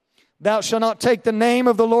 Thou shalt not take the name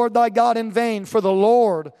of the Lord thy God in vain, for the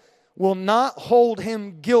Lord will not hold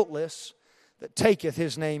him guiltless that taketh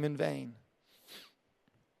his name in vain.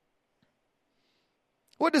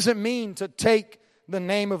 What does it mean to take the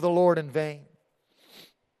name of the Lord in vain?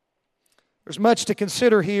 There's much to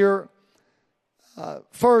consider here.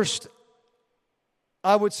 First,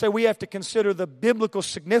 I would say we have to consider the biblical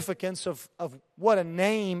significance of what a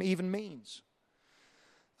name even means.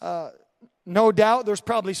 No doubt there's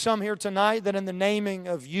probably some here tonight that in the naming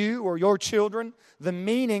of you or your children, the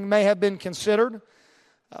meaning may have been considered.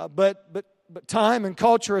 But time and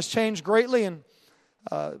culture has changed greatly, and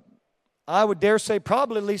I would dare say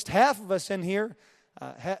probably at least half of us in here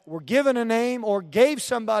were given a name or gave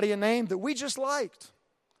somebody a name that we just liked.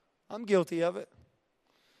 I'm guilty of it.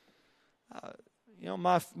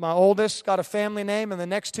 My oldest got a family name, and the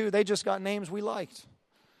next two, they just got names we liked.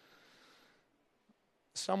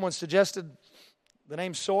 Someone suggested the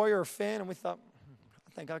name Sawyer or Finn, and we thought,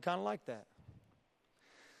 I think I kind of like that.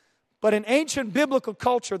 But in ancient biblical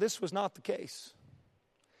culture, this was not the case.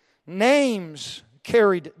 Names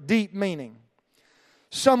carried deep meaning.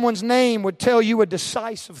 Someone's name would tell you a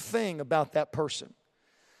decisive thing about that person.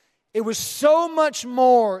 It was so much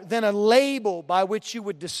more than a label by which you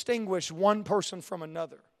would distinguish one person from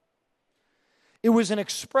another. It was an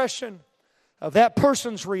expression of that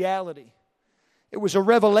person's reality. It was a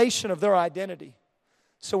revelation of their identity.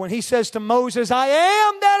 So when he says to Moses, I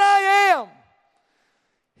am that I am,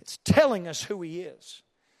 it's telling us who he is.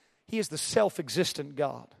 He is the self-existent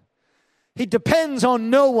God. He depends on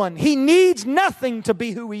no one. He needs nothing to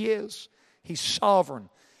be who he is. He's sovereign.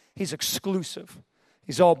 He's exclusive.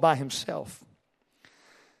 He's all by himself.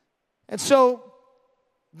 And so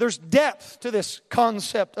there's depth to this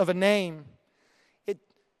concept of a name. It's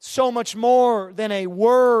so much more than a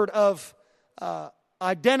word of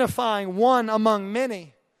identifying one among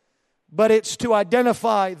many, but it's to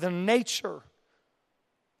identify the nature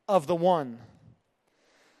of the one.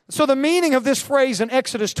 So the meaning of this phrase in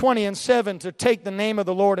Exodus 20:7, to take the name of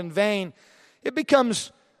the Lord in vain, it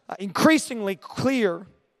becomes increasingly clear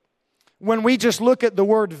when we just look at the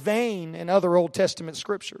word vain in other Old Testament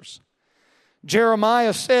scriptures.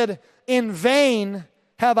 Jeremiah said, in vain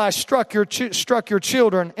have I struck your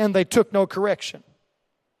children, and they took no correction.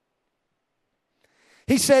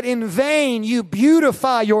 He said, in vain you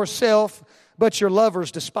beautify yourself, but your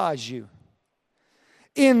lovers despise you.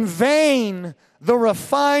 In vain the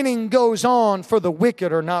refining goes on, for the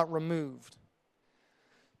wicked are not removed.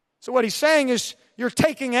 So what he's saying is, you're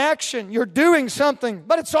taking action, you're doing something,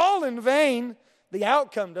 but it's all in vain. The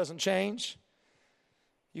outcome doesn't change.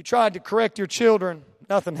 You tried to correct your children,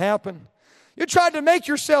 nothing happened. You tried to make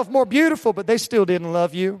yourself more beautiful, but they still didn't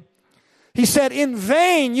love you. He said, in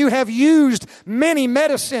vain you have used many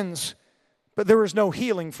medicines, but there is no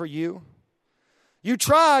healing for you. You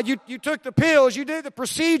tried, you took the pills, you did the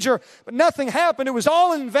procedure, but nothing happened. It was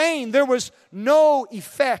all in vain. There was no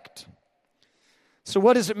effect. So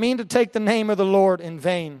what does it mean to take the name of the Lord in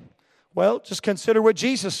vain? Well, just consider what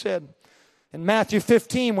Jesus said in Matthew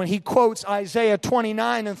 15 when he quotes Isaiah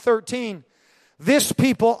 29:13. This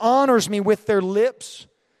people honors me with their lips,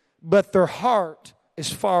 but their heart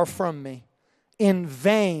is far from me. In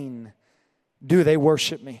vain do they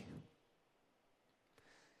worship me.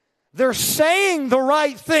 They're saying the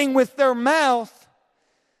right thing with their mouth,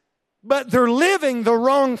 but they're living the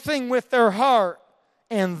wrong thing with their heart.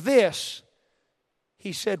 And this,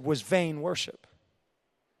 he said, was vain worship.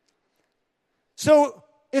 So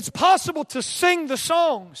it's possible to sing the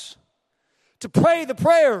songs, to pray the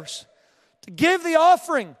prayers, to give the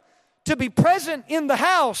offering, to be present in the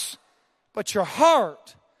house, but your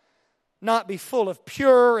heart not be full of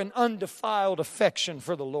pure and undefiled affection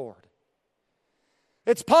for the Lord.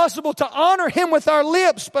 It's possible to honor Him with our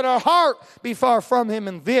lips, but our heart be far from Him,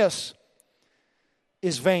 and this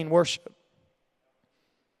is vain worship.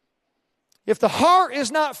 If the heart is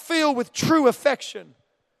not filled with true affection,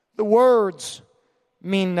 the words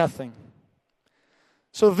mean nothing.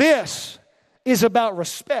 So this is about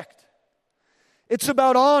respect. It's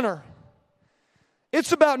about honor.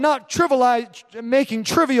 It's about not making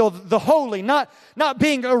trivial the holy, not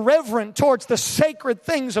being irreverent towards the sacred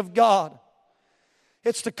things of God.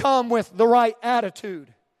 It's to come with the right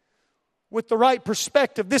attitude, with the right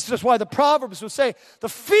perspective. This is why the Proverbs would say, the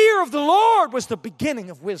fear of the Lord was the beginning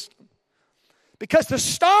of wisdom. Because the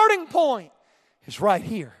starting point is right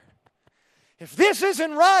here. If this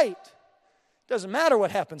isn't right, it doesn't matter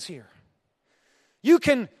what happens here. You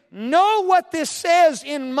can know what this says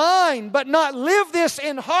in mind, but not live this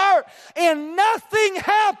in heart, and nothing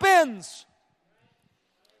happens.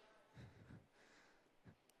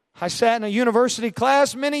 I sat in a university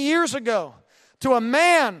class many years ago to a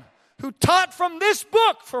man who taught from this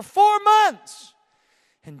book for 4 months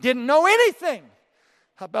and didn't know anything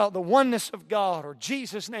about the oneness of God or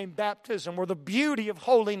Jesus' name baptism or the beauty of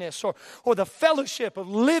holiness or the fellowship of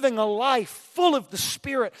living a life full of the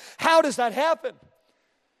Spirit. How does that happen?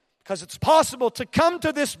 Because it's possible to come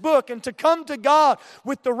to this book and to come to God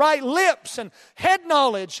with the right lips and head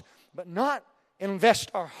knowledge, but not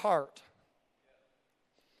invest our heart.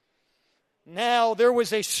 Now, there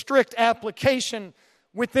was a strict application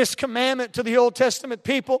with this commandment to the Old Testament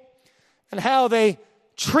people and how they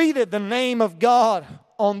treated the name of God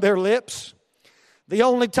on their lips. The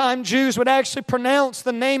only time Jews would actually pronounce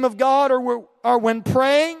the name of God are when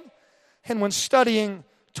praying and when studying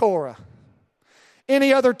Torah.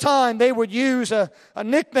 Any other time they would use a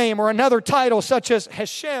nickname or another title such as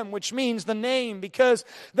Hashem, which means the name, because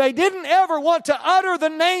they didn't ever want to utter the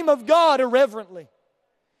name of God irreverently.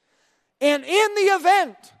 And in the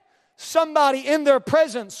event somebody in their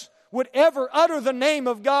presence would ever utter the name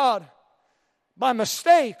of God by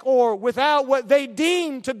mistake or without what they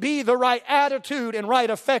deemed to be the right attitude and right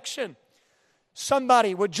affection,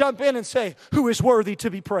 somebody would jump in and say, "Who is worthy to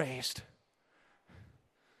be praised?"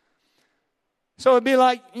 So it'd be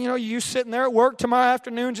like, you sitting there at work tomorrow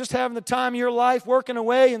afternoon just having the time of your life working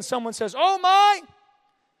away, and someone says, "Oh my,"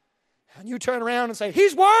 and you turn around and say,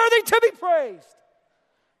 "He's worthy to be praised."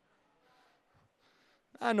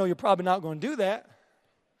 I know you're probably not going to do that,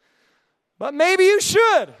 but maybe you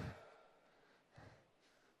should.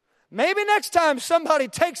 Maybe next time somebody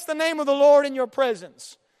takes the name of the Lord in your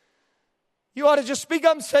presence, you ought to just speak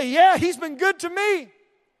up and say, "Yeah, He's been good to me."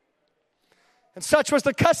 And such was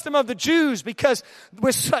the custom of the Jews, because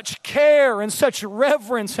with such care and such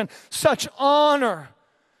reverence and such honor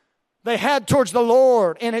they had towards the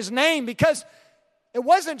Lord in His name, because it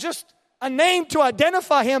wasn't just a name to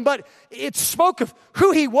identify Him, but it spoke of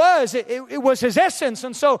who He was. It was His essence.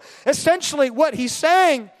 And so essentially what He's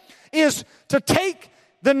saying is to take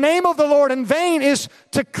the name of the Lord in vain is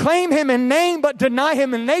to claim Him in name but deny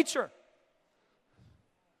Him in nature.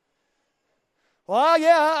 "Well,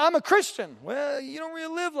 yeah, I'm a Christian." Well, you don't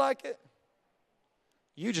really live like it.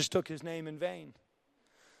 You just took His name in vain.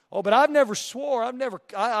 "Oh, but I've never swore.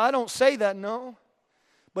 I don't say that." No.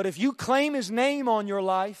 But if you claim His name on your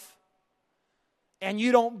life and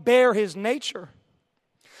you don't bear His nature.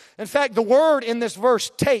 In fact, the word in this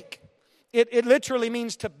verse, take, it literally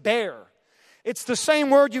means to bear. It's the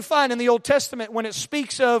same word you find in the Old Testament when it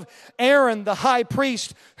speaks of Aaron, the high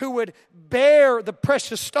priest, who would bear the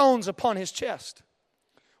precious stones upon his chest.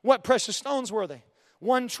 What precious stones were they?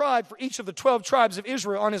 1 tribe for each of the 12 tribes of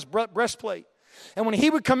Israel on his breastplate. And when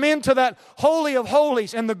he would come into that Holy of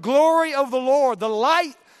Holies and the glory of the Lord, the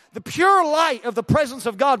light, the pure light of the presence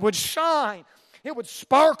of God would shine. It would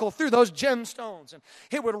sparkle through those gemstones, and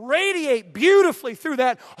it would radiate beautifully through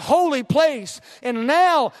that holy place. And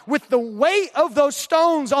now, with the weight of those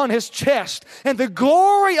stones on his chest and the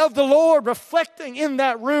glory of the Lord reflecting in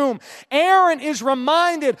that room, Aaron is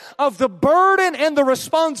reminded of the burden and the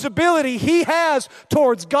responsibility he has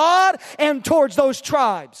towards God and towards those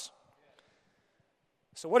tribes.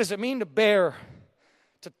 So what does it mean to bear,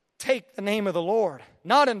 to take the name of the Lord?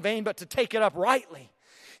 Not in vain, but to take it up rightly.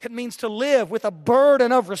 It means to live with a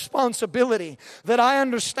burden of responsibility that I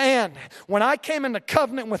understand. When I came into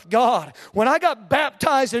covenant with God, when I got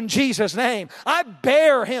baptized in Jesus' name, I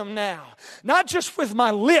bear Him now. Not just with my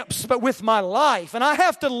lips, but with my life. And I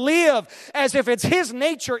have to live as if it's His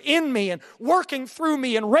nature in me and working through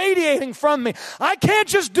me and radiating from me. I can't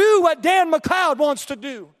just do what Dan MacLeod wants to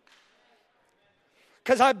do,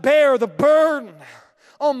 because I bear the burden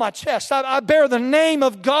on my chest. I bear the name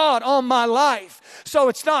of God on my life. So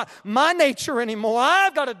it's not my nature anymore.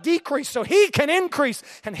 I've got to decrease so He can increase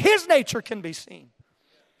and His nature can be seen.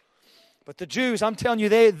 But the Jews, I'm telling you,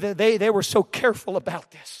 they were so careful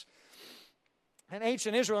about this. In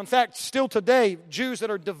ancient Israel, in fact, still today, Jews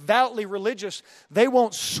that are devoutly religious, they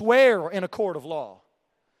won't swear in a court of law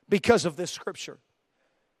because of this scripture.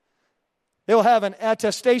 They'll have an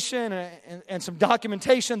attestation and some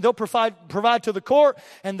documentation they'll provide to the court,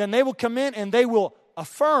 and then they will come in and they will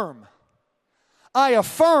affirm. I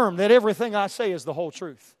affirm that everything I say is the whole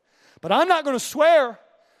truth. But I'm not going to swear,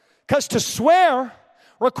 because to swear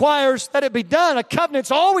requires that it be done. A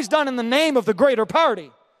covenant's always done in the name of the greater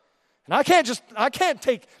party. And I can't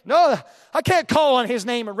call on His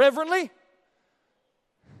name irreverently.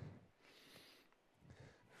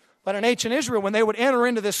 But in ancient Israel, when they would enter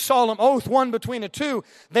into this solemn oath, one between the two,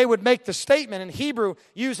 they would make the statement in Hebrew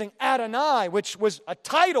using Adonai, which was a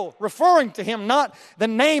title referring to him, not the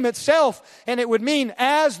name itself. And it would mean,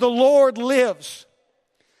 as the Lord lives.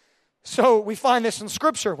 So we find this in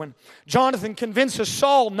Scripture when Jonathan convinces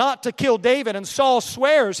Saul not to kill David, and Saul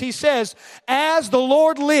swears, he says, as the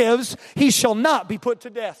Lord lives, he shall not be put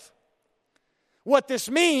to death. What this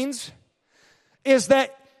means is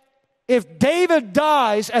that if David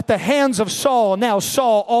dies at the hands of Saul, now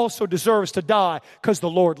Saul also deserves to die because the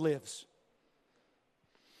Lord lives.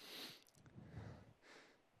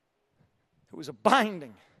 It was a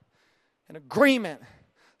binding, an agreement,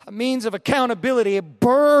 a means of accountability, a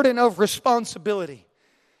burden of responsibility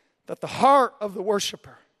that the heart of the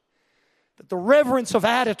worshiper, that the reverence of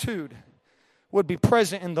attitude would be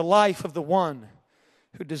present in the life of the one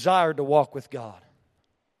who desired to walk with God.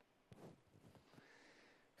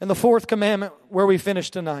 And the fourth commandment, where we finish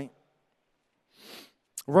tonight.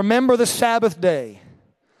 Remember the Sabbath day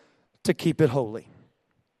to keep it holy.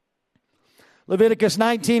 Leviticus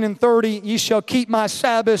 19 and 30, ye shall keep my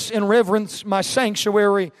Sabbaths in reverence, my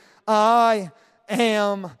sanctuary. I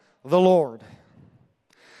am the Lord.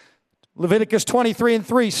 Leviticus 23 and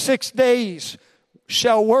 3, 6 days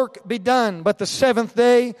shall work be done, but the seventh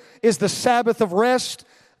day is the Sabbath of rest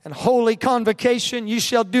and holy convocation. You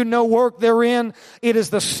shall do no work therein. It is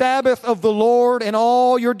the Sabbath of the Lord in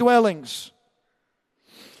all your dwellings.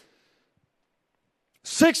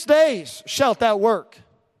 6 days shalt thou work.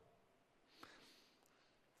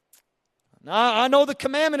 Now, I know the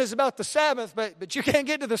commandment is about the Sabbath, but you can't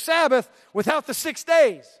get to the Sabbath without the 6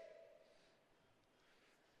 days.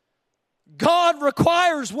 God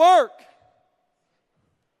requires work.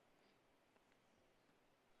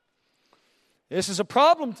 This is a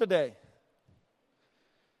problem today.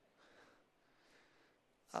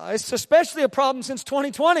 It's especially a problem since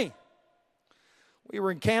 2020. We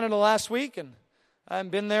were in Canada last week, and I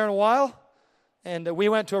haven't been there in a while. And we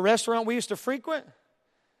went to a restaurant we used to frequent.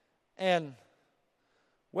 And,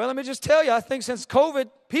 well, let me just tell you, I think since COVID,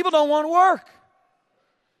 people don't want to work.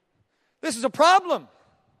 This is a problem.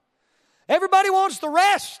 Everybody wants the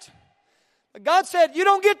rest. But God said, you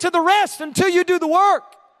don't get to the rest until you do the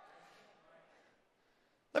work.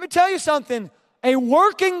 Let me tell you something. A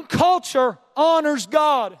working culture honors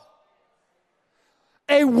God.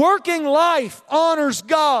 A working life honors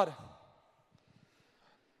God.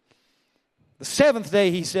 The seventh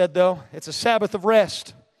day, he said, though, it's a Sabbath of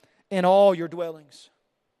rest in all your dwellings.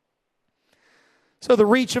 So the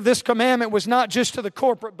reach of this commandment was not just to the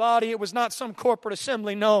corporate body. It was not some corporate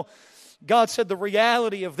assembly. No, God said the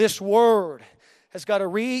reality of this word has got to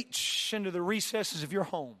reach into the recesses of your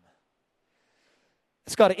home.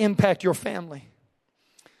 It's got to impact your family.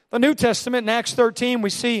 The New Testament, in Acts 13, we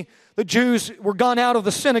see the Jews were gone out of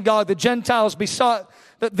the synagogue. The Gentiles besought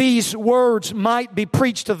that these words might be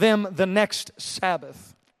preached to them the next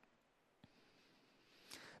Sabbath.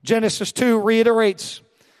 Genesis 2 reiterates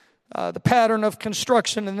the pattern of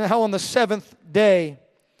construction and how on the seventh day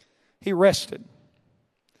he rested.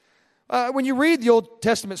 When you read the Old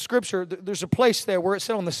Testament scripture, there's a place there where it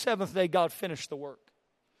said on the seventh day God finished the work.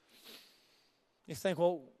 You think,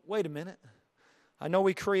 well, wait a minute. I know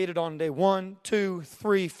we created on day 1, 2,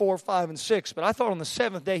 3, 4, 5, and 6, but I thought on the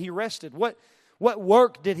seventh day he rested. What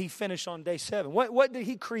work did he finish on day 7? What did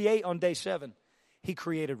he create on day 7? He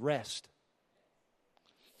created rest.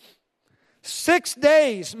 6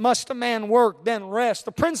 days must a man work, then rest.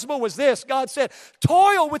 The principle was this. God said,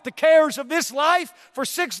 toil with the cares of this life for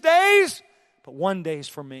 6 days, but 1 day is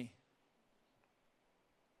for me.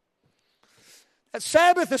 That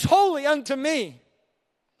Sabbath is holy unto me.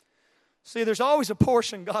 See, there's always a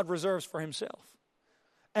portion God reserves for himself.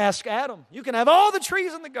 Ask Adam. You can have all the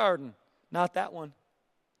trees in the garden. Not that one.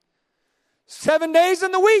 7 days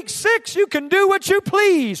in the week. 6, you can do what you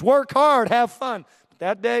please. Work hard, have fun. But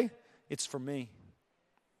that day, it's for me.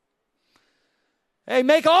 Hey,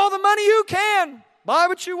 make all the money you can. Buy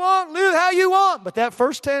what you want. Live how you want. But that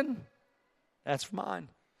first 10, that's for mine.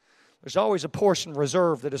 There's always a portion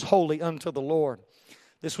reserved that is holy unto the Lord.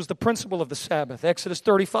 This was the principle of the Sabbath. Exodus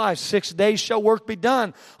 35, 6 days shall work be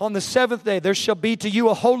done. On the seventh day there shall be to you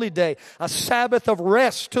a holy day, a Sabbath of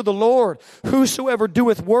rest to the Lord. Whosoever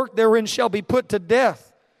doeth work therein shall be put to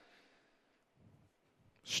death.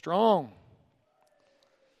 Strong.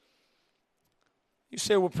 You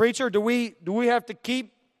say, well, preacher, do we have to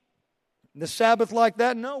keep the Sabbath like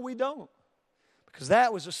that? No, we don't. Because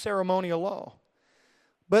that was a ceremonial law.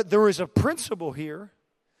 But there is a principle here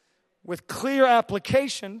with clear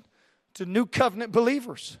application to New Covenant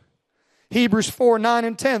believers. Hebrews 4, 9,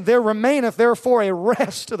 and 10. There remaineth therefore a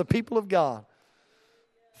rest to the people of God.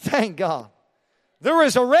 Thank God. There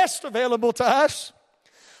is a rest available to us.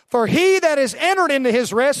 For he that is entered into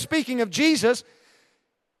his rest, speaking of Jesus,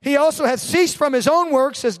 he also hath ceased from his own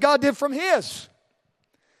works as God did from his.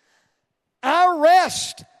 Our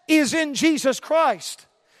rest is in Jesus Christ.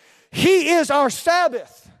 He is our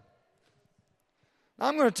Sabbath.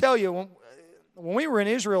 I'm going to tell you, when we were in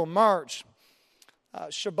Israel in March,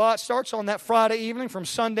 Shabbat starts on that Friday evening from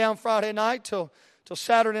sundown Friday night till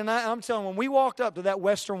Saturday night. I'm telling you, when we walked up to that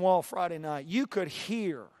Western Wall Friday night, you could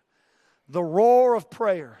hear the roar of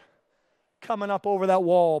prayer coming up over that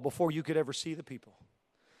wall before you could ever see the people.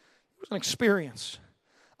 It was an experience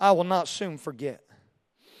I will not soon forget.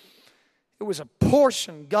 It was a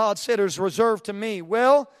portion God said it was reserved to me.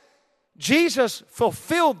 Well, Jesus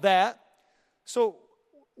fulfilled that. So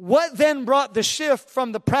what then brought the shift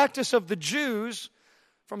from the practice of the Jews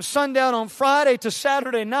from sundown on Friday to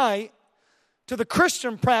Saturday night to the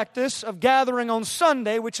Christian practice of gathering on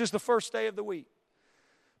Sunday, which is the first day of the week?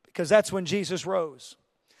 Because that's when Jesus rose.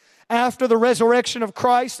 After the resurrection of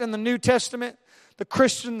Christ in the New Testament, the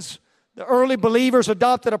Christians, the early believers,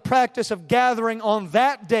 adopted a practice of gathering on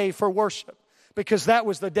that day for worship because that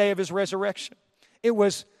was the day of His resurrection. It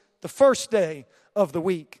was the first day of the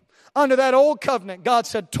week. Under that old covenant, God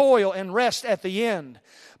said toil and rest at the end.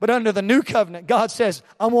 But under the new covenant, God says,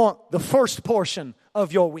 I want the first portion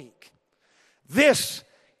of your week. This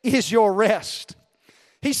is your rest.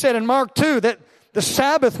 He said in Mark 2 that the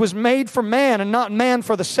Sabbath was made for man and not man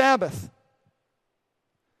for the Sabbath.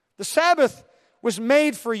 The Sabbath was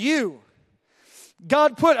made for you.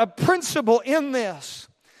 God put a principle in this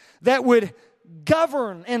that would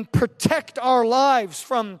govern and protect our lives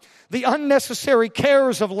from the unnecessary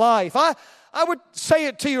cares of life. I would say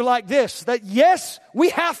it to you like this, that yes, we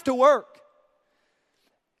have to work.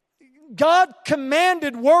 God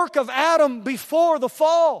commanded work of Adam before the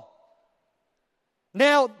fall.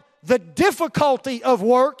 Now, the difficulty of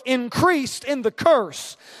work increased in the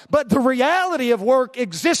curse, but the reality of work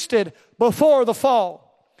existed before the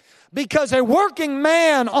fall. Because a working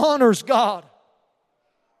man honors God.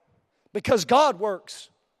 Because God works.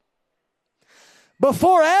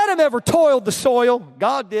 Before Adam ever toiled the soil,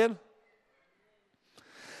 God did.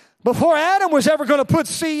 Before Adam was ever going to put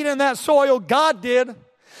seed in that soil, God did.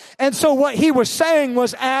 And so what he was saying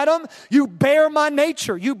was, Adam, you bear my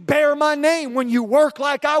nature. You bear my name when you work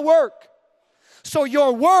like I work. So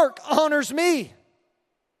your work honors me.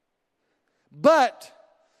 But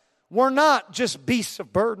we're not just beasts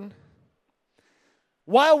of burden.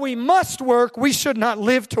 While we must work, we should not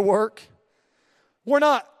live to work. We're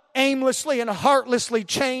not aimlessly and heartlessly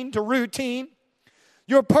chained to routine.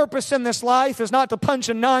 Your purpose in this life is not to punch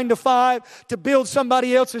a 9 to 5 to build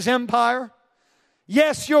somebody else's empire.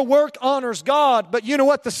 Yes, your work honors God, but you know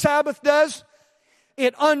what the Sabbath does?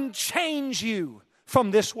 It unchains you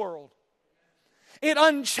from this world. It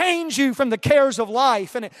unchains you from the cares of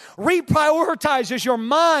life, and it reprioritizes your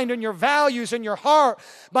mind and your values and your heart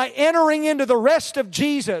by entering into the rest of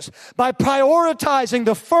Jesus, by prioritizing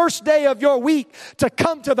the first day of your week to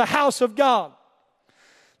come to the house of God.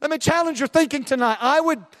 Let me challenge your thinking tonight. I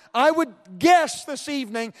would guess this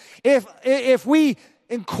evening if we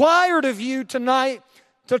inquired of you tonight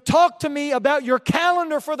to talk to me about your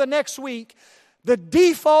calendar for the next week, the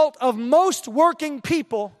default of most working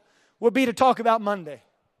people would be to talk about Monday.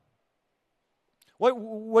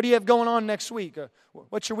 What do you have going on next week?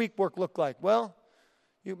 What's your week work look like? Well,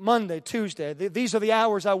 Monday, Tuesday, these are the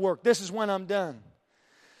hours I work. This is when I'm done.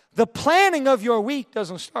 The planning of your week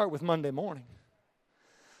doesn't start with Monday morning.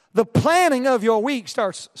 The planning of your week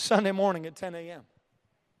starts Sunday morning at 10 a.m.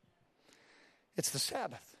 It's the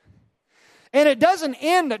Sabbath. And it doesn't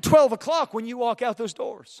end at 12 o'clock when you walk out those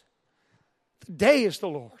doors. The day is the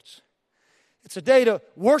Lord's. It's a day to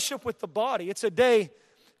worship with the body. It's a day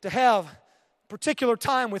to have particular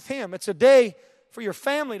time with Him. It's a day for your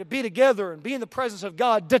family to be together and be in the presence of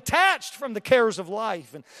God, detached from the cares of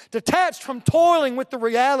life and detached from toiling with the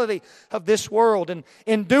reality of this world. And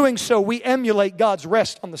in doing so, we emulate God's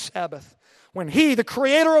rest on the Sabbath, when He, the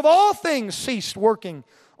Creator of all things, ceased working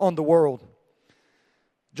on the world.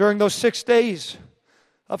 During those 6 days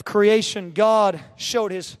of creation, God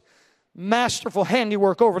showed His masterful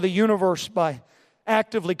handiwork over the universe by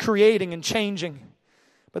actively creating and changing.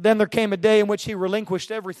 But then there came a day in which He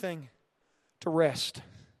relinquished everything to rest.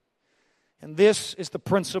 And this is the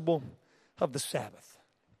principle of the Sabbath.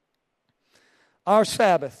 Our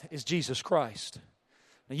Sabbath is Jesus Christ.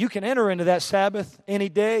 Now you can enter into that Sabbath any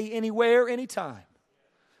day, anywhere, anytime.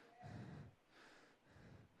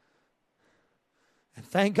 And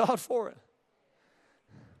thank God for it.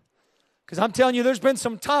 Because I'm telling you, there's been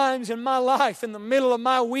some times in my life, in the middle of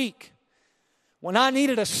my week, when I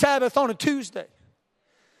needed a Sabbath on a Tuesday.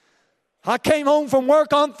 I came home from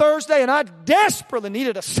work on Thursday and I desperately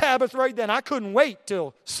needed a Sabbath right then. I couldn't wait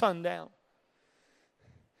till sundown.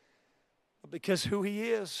 But because who He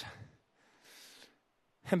is,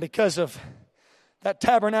 and because of that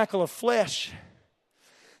tabernacle of flesh,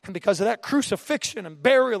 and because of that crucifixion and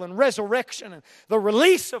burial and resurrection and the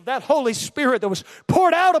release of that Holy Spirit that was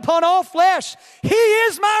poured out upon all flesh, He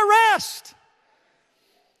is my rest.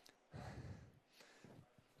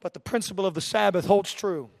 But the principle of the Sabbath holds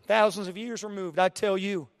true. Thousands of years removed, I tell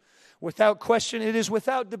you, without question, it is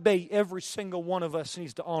without debate, every single one of us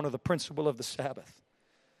needs to honor the principle of the Sabbath.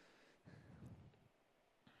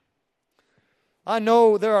 I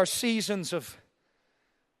know there are seasons of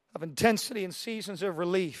intensity and seasons of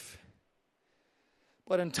relief.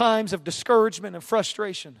 But in times of discouragement and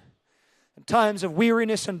frustration, in times of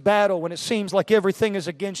weariness and battle, when it seems like everything is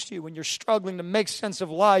against you, when you're struggling to make sense of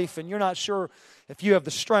life and you're not sure if you have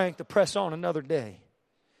the strength to press on another day,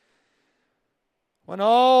 when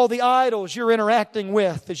all the idols you're interacting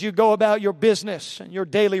with as you go about your business and your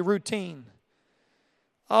daily routine,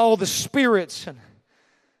 all the spirits and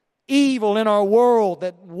evil in our world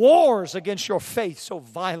that wars against your faith so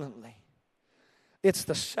violently, it's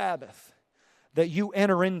the Sabbath that you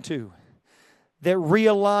enter into that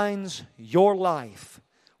realigns your life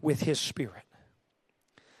with His Spirit.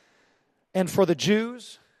 And for the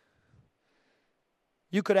Jews,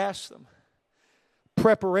 you could ask them,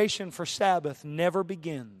 preparation for Sabbath never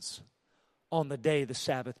begins on the day the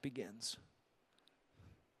Sabbath begins.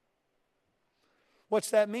 What's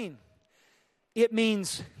that mean? It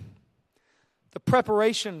means the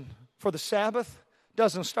preparation for the Sabbath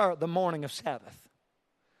doesn't start the morning of Sabbath.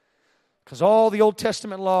 Because all the Old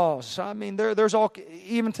Testament laws, I mean, there's all,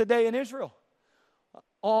 even today in Israel,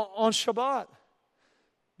 on Shabbat,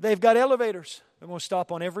 they've got elevators. They're going to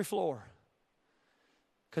stop on every floor.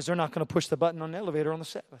 Because they're not going to push the button on the elevator on the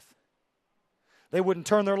Sabbath. They wouldn't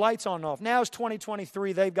turn their lights on and off. Now it's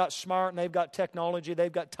 2023. They've got smart and they've got technology.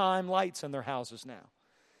 They've got time lights in their houses now.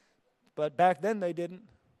 But back then they didn't.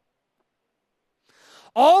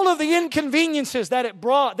 All of the inconveniences that it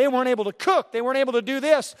brought, they weren't able to cook. They weren't able to do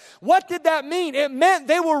this. What did that mean? It meant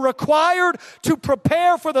they were required to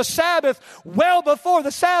prepare for the Sabbath well before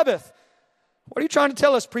the Sabbath. What are you trying to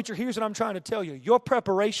tell us, preacher? Here's what I'm trying to tell you. Your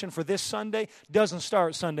preparation for this Sunday doesn't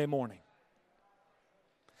start Sunday morning.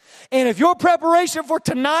 And if your preparation for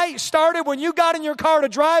tonight started when you got in your car to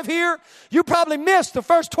drive here, you probably missed the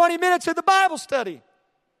first 20 minutes of the Bible study.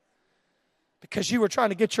 Because you were trying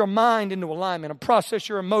to get your mind into alignment and process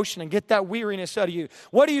your emotion and get that weariness out of you.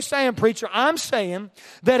 What are you saying, preacher? I'm saying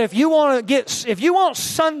that if you want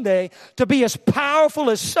Sunday to be as powerful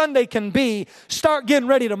as Sunday can be, start getting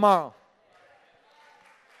ready tomorrow.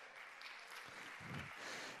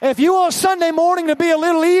 If you want Sunday morning to be a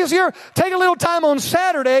little easier, take a little time on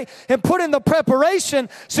Saturday and put in the preparation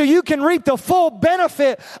so you can reap the full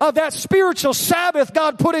benefit of that spiritual Sabbath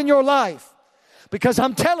God put in your life. Because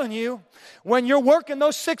I'm telling you, when you're working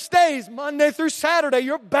those 6 days, Monday through Saturday,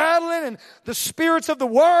 you're battling and the spirits of the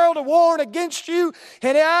world are warring against you.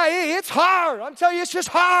 And it's hard. I'm telling you, it's just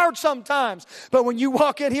hard sometimes. But when you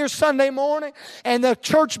walk in here Sunday morning and the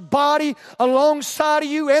church body alongside of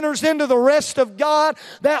you enters into the rest of God,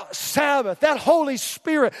 that Sabbath, that Holy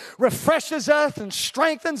Spirit refreshes us and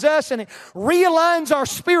strengthens us and it realigns our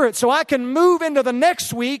spirit so I can move into the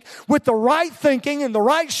next week with the right thinking and the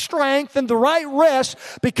right strength and the right rest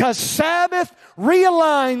because Sabbath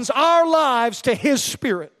realigns our lives to His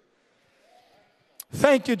Spirit.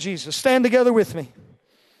 Thank you, Jesus. Stand together with me.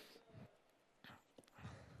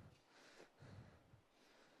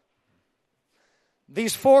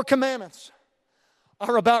 These 4 commandments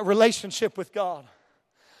are about relationship with God,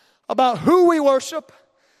 about who we worship,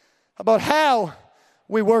 about how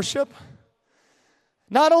we worship.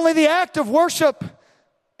 Not only the act of worship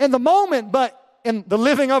in the moment, but in the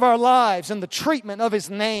living of our lives and the treatment of His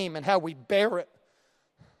name and how we bear it.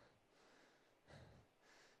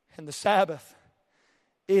 And the Sabbath,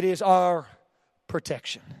 it is our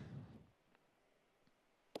protection.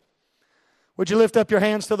 Would you lift up your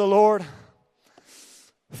hands to the Lord?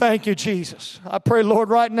 Thank you, Jesus. I pray, Lord,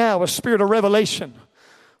 right now, a spirit of revelation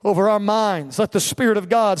over our minds. Let the Spirit of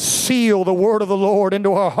God seal the word of the Lord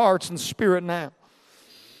into our hearts and spirit now.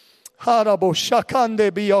 In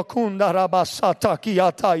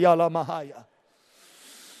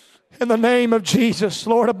the name of Jesus,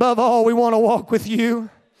 Lord, above all, we want to walk with you.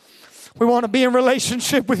 We want to be in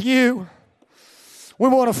relationship with you. We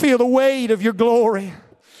want to feel the weight of your glory.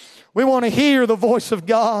 We want to hear the voice of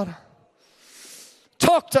God.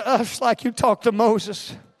 Talk to us like you talked to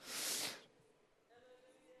Moses.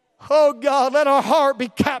 Oh God, let our heart be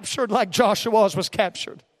captured like Joshua's was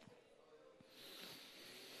captured.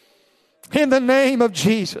 In the name of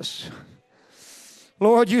Jesus.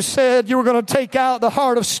 Lord, you said you were going to take out the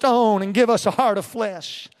heart of stone and give us a heart of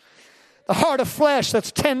flesh. The heart of flesh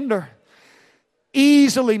that's tender,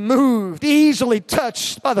 easily moved, easily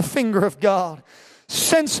touched by the finger of God,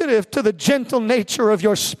 sensitive to the gentle nature of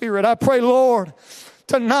your Spirit. I pray, Lord,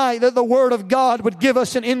 tonight that the Word of God would give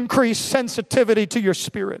us an increased sensitivity to your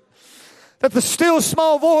Spirit. That the still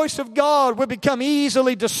small voice of God would become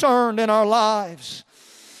easily discerned in our lives.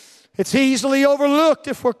 It's easily overlooked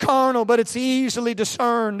if we're carnal, but it's easily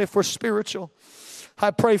discerned if we're spiritual.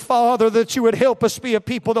 I pray, Father, that you would help us be a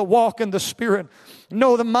people that walk in the Spirit,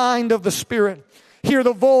 know the mind of the Spirit, hear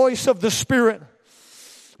the voice of the Spirit.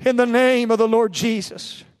 In the name of the Lord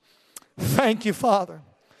Jesus. Thank you, Father.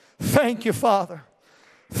 Thank you, Father.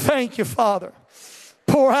 Thank you, Father.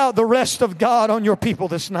 Pour out the rest of God on your people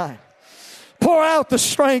this night. Pour out the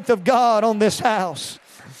strength of God on this house.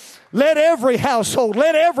 Let every household,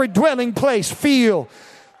 let every dwelling place feel,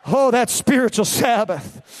 that spiritual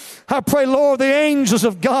Sabbath. I pray, Lord, the angels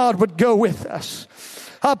of God would go with us.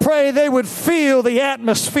 I pray they would feel the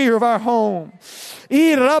atmosphere of our home.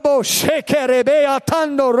 In the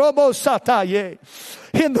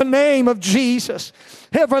name of Jesus.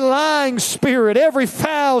 Every lying spirit, every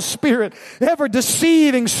foul spirit, every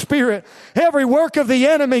deceiving spirit, every work of the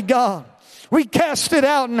enemy, God, we cast it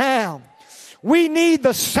out now. We need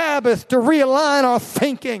the Sabbath to realign our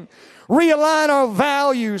thinking, realign our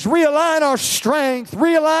values, realign our strength,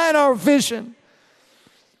 realign our vision.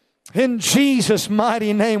 In Jesus'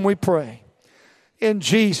 mighty name we pray. In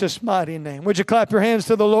Jesus' mighty name. Would you clap your hands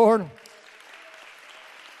to the Lord?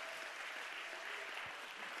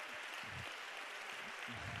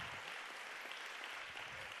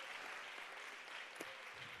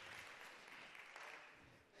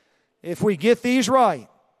 If we get these right,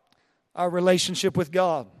 our relationship with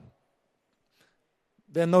God,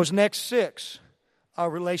 then those next 6, our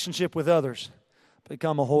relationship with others,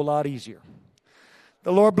 become a whole lot easier.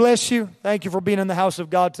 The Lord bless you. Thank you for being in the house of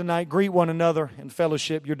God tonight. Greet one another in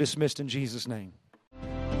fellowship. You're dismissed in Jesus' name.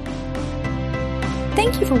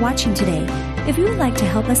 Thank you for watching today. If you would like to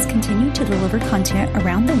help us continue to deliver content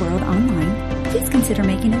around the world online, please consider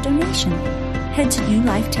making a donation. Head to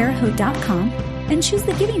newlifeterrehaute.com and choose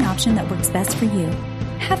the giving option that works best for you.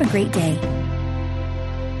 Have a great day.